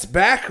the Mets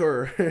back,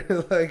 or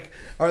like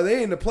are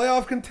they in the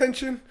playoff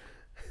contention?"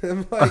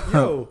 I'm like,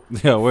 "Yo,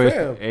 where's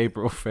fam,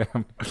 April,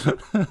 fam?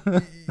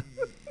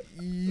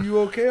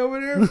 You okay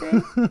over there,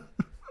 fam?"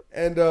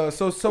 And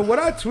so what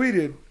I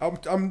tweeted,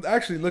 I'm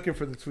actually looking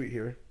for the tweet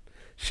here.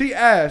 She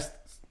asked,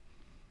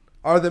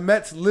 "Are the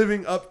Mets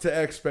living up to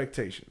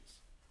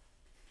expectations?"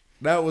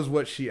 That was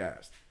what she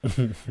asked.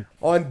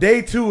 On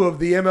day 2 of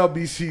the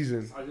MLB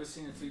season. I just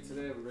seen a tweet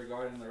today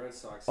regarding the Red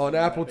Sox. On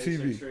Apple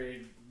TV.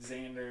 Trade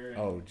Xander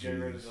and get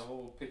rid of the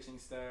whole pitching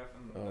staff.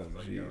 And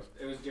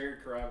it was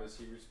Jared Carrabis.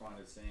 He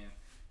responded saying,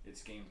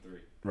 "It's game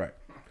 3." Right.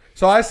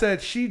 So I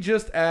said, she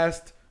just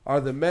asked,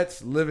 "Are the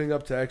Mets living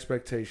up to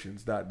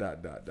expectations? ...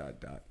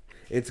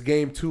 It's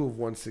game 2 of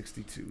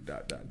 162. ...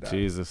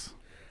 Jesus.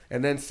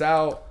 And then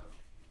Sal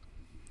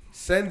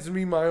sends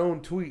me my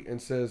own tweet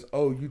and says,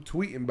 "Oh, you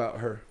tweeting about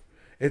her?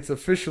 It's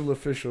official."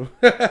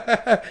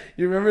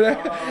 You remember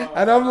that?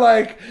 And I'm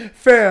like,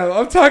 fam,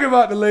 I'm talking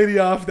about the lady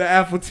off the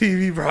Apple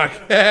TV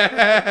broadcast.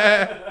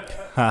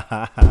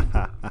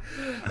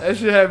 That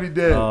shit had me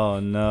dead. Oh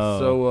no.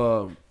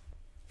 So,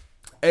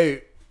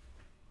 hey,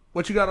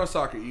 what you got on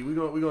soccer? E? We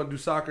gonna do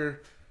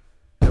soccer,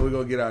 and we're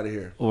gonna get out of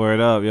here. Word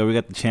up, yo. We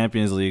got the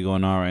Champions League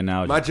going on right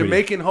now. My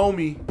Jamaican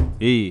homie,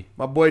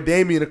 my boy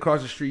Damien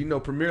across the street. You know,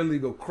 Premier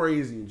League go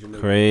crazy in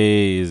Jamaica.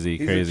 Crazy.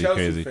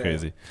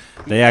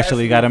 They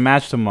actually got a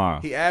match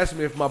tomorrow. He asked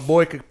me if my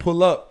boy could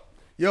pull up.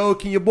 Yo,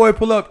 can your boy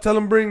pull up? Tell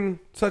him bring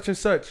such and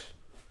such.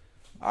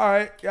 All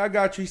right, yeah, I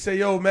got you. He said,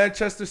 yo,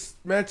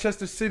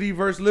 Manchester City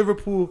versus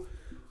Liverpool.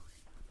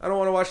 I don't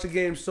want to watch the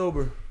game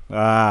sober.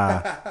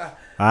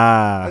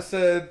 I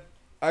said,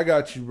 I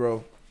got you,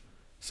 bro.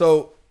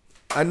 So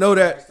I know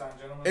that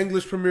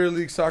English Premier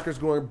League soccer is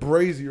going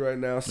crazy right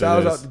now.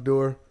 Sal's out the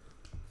door,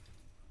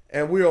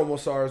 and we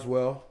almost are as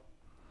well.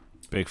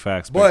 Big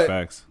facts.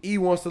 But E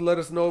wants to let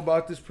us know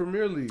about this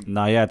Premier League.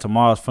 Nah, yeah,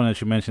 tomorrow's fun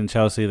that you mentioned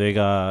Chelsea.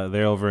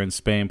 They're over in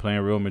Spain playing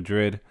Real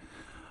Madrid.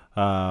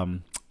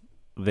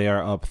 They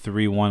are up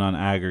 3-1 on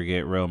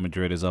aggregate. Real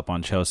Madrid is up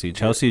on Chelsea.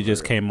 Chelsea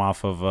just came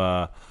off of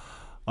a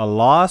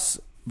loss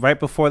right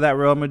before that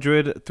Real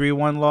Madrid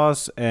 3-1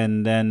 loss,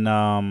 and then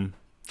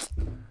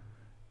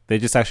they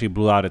just actually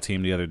blew out a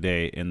team the other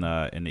day in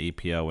the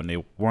EPL when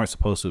they weren't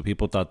supposed to.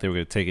 People thought they were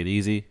going to take it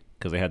easy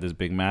because they had this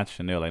big match,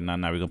 and they were like, nah,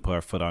 we're going to put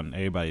our foot on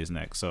everybody's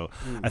neck. So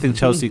I think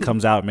Chelsea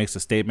comes out and makes a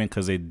statement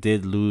because they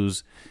did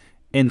lose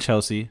in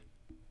Chelsea.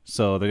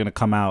 So they're going to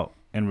come out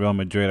in Real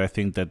Madrid. I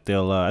think that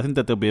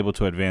they'll be able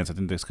to advance. I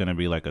think there's going to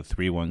be like a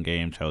 3-1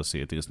 game, Chelsea.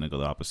 I think it's going to go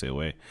the opposite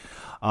way.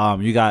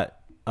 You got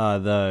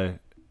the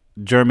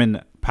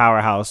German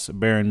powerhouse,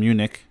 Bayern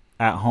Munich,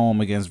 at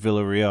home against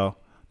Villarreal,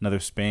 another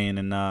Spain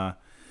and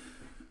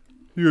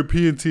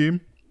European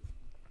team,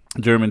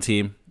 German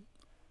team.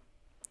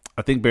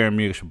 I think Bayern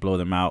Munich should blow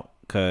them out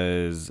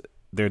because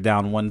they're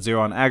down 1-0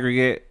 on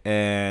aggregate,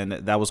 and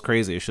that was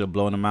crazy. It should have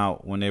blown them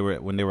out when they were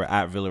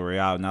at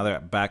Villarreal. Now they're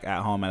back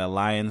at home at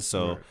Alliance,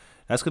 so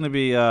that's gonna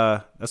be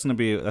wild. It should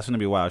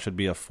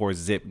be a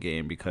 4-0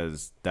 game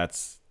because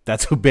that's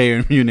who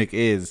Bayern Munich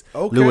is.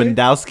 Okay.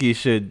 Lewandowski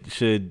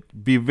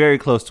should be very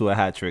close to a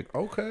hat trick.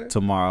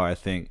 Tomorrow, I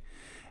think.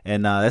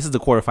 And this is the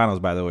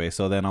quarterfinals, by the way.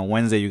 So then on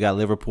Wednesday you got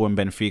Liverpool and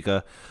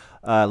Benfica.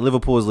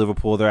 Liverpool is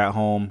Liverpool. They're at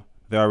home.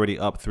 They're already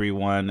up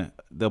 3-1.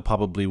 They'll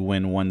probably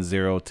win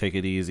 1-0. Take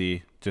it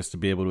easy just to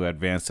be able to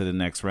advance to the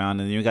next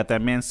round. And you got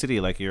that Man City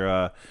like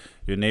your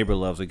neighbor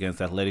loves against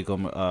Atletico,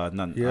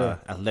 not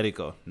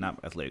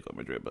Atletico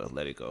Madrid, but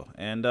Atletico.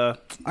 And I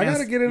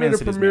gotta get into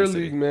the Premier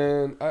League,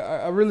 man.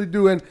 I really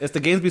do. And it's the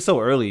games be so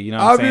early, you know.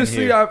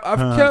 Obviously,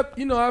 I've kept,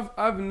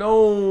 I've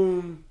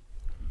known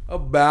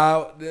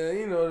about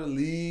the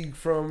league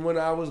from when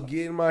I was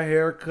getting my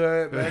hair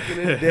cut back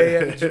in the day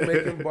at the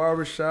Jamaican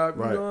barbershop.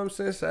 You know what I'm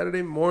saying?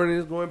 Saturday morning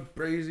is going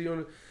crazy on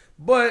it.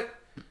 But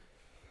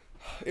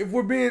if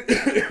we're being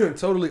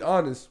totally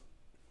honest,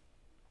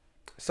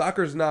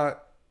 soccer's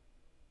not.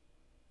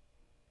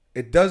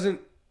 It doesn't.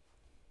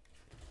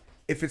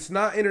 If it's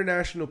not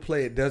international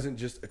play, it doesn't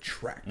just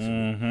attract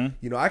me.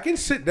 I can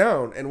sit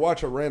down and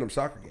watch a random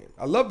soccer game.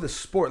 I love the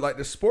sport. Like,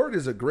 the sport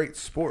is a great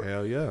sport.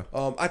 Hell yeah.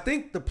 I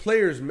think the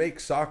players make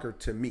soccer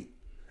to me.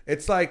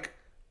 It's like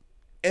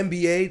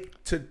NBA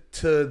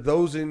to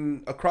those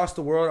across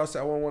the world. I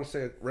don't want to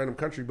say a random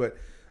country, but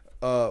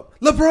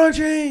LeBron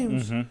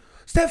James,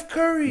 Steph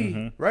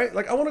Curry, right?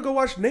 Like, I want to go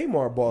watch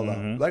Neymar ball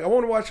out. Like, I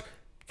want to watch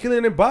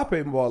Kylian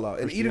Mbappe ball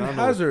out and Eden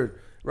Hazard.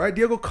 Right,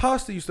 Diego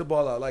Costa used to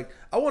ball out. Like,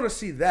 I want to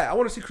see that. I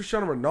want to see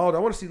Cristiano Ronaldo. I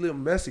want to see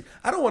Lionel Messi.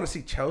 I don't want to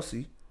see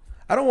Chelsea.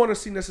 I don't want to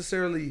see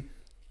necessarily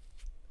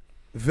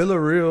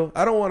Villarreal.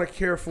 I don't want to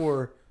care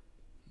for.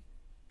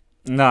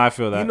 No, I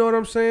feel that. You know what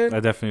I'm saying? I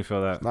definitely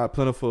feel that. It's not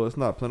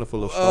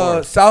plentiful of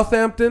stars.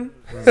 Southampton,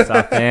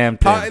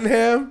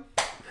 Tottenham,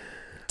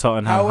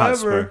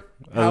 Hotspur.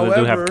 They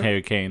do have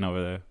Harry Kane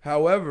over there.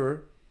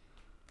 However,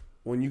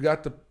 when you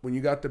got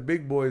the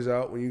big boys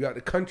out, when you got the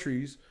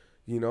countries.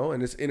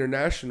 And it's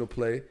international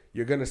play,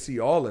 you're going to see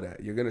all of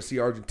that. You're going to see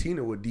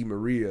Argentina with Di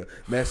Maria,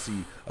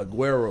 Messi,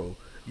 Aguero,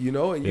 and you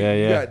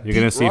got you're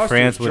going to see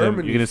France with him.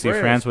 You're going to see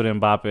France with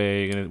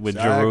Mbappe, with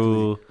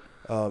Giroud.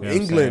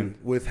 England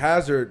with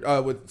Hazard,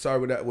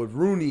 with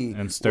Rooney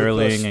and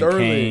Sterling and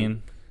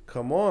Kane.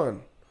 Come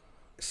on.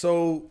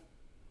 So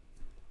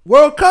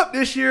World Cup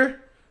this year.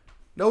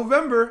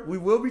 November, we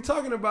will be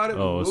talking about it.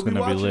 Oh, we will be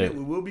watching it.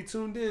 We will be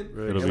tuned in.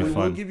 It'll be we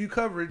fun. will give you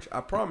coverage.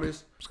 I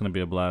promise. It's going to be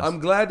a blast. I'm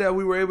glad that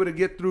we were able to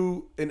get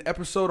through an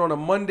episode on a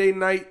Monday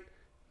night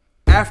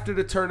after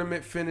the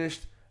tournament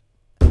finished,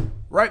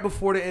 right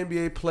before the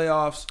NBA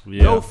playoffs.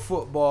 Yeah. No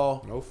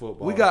football.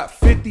 We got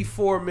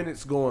 54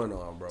 minutes going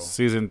on, bro.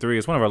 Season 3.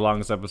 It's one of our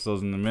longest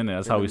episodes in a minute.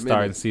 That's how we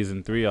started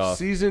Season 3 off.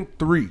 Season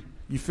 3.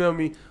 You feel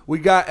me? We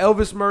got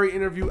Elvis Murray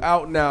interview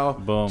out now.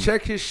 Boom.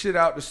 Check his shit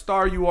out. The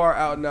Star You Are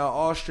out now.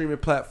 All streaming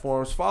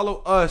platforms.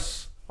 Follow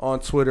us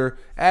on Twitter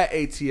at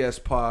ATS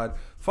Pod.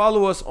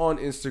 Follow us on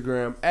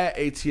Instagram at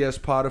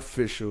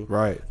ATSPodOfficial.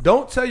 Right.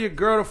 Don't tell your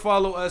girl to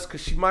follow us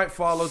because she might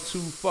follow too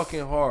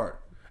fucking hard.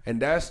 And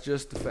that's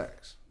just the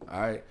facts. All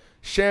right.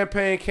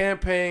 Champagne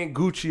campaign,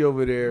 Gucci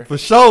over there. For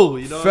sure.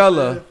 You know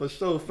Fella. For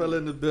sure. Fella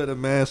in the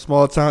building, man.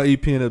 Small town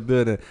EP in the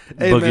building.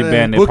 Hey, Boogie man,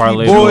 Bandit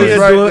Parlay Boys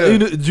Right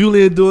doing,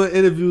 Julian doing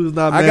interviews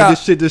now, man.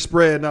 This shit just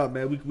spreading out,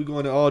 man. We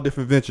going to all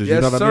different ventures. Yes,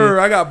 you know what sir.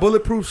 I mean? I got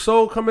Bulletproof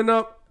Soul coming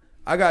up.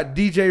 I got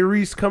DJ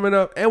Reese coming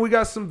up. And we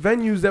got some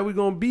venues that we're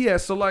going to be at.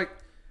 So, like,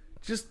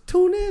 just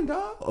tune in,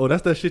 dog. Oh,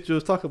 that's that shit you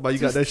was talking about. You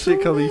Just got that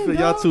shit coming. tune You in,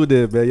 feel y'all dog. tuned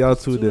in, man. Y'all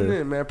tuned Tune in.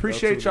 in, man.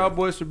 Appreciate y'all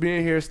boys for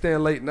being here, staying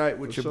late night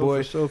with your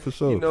boy. For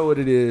sure. You know what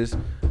it is.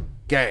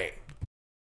 Gang.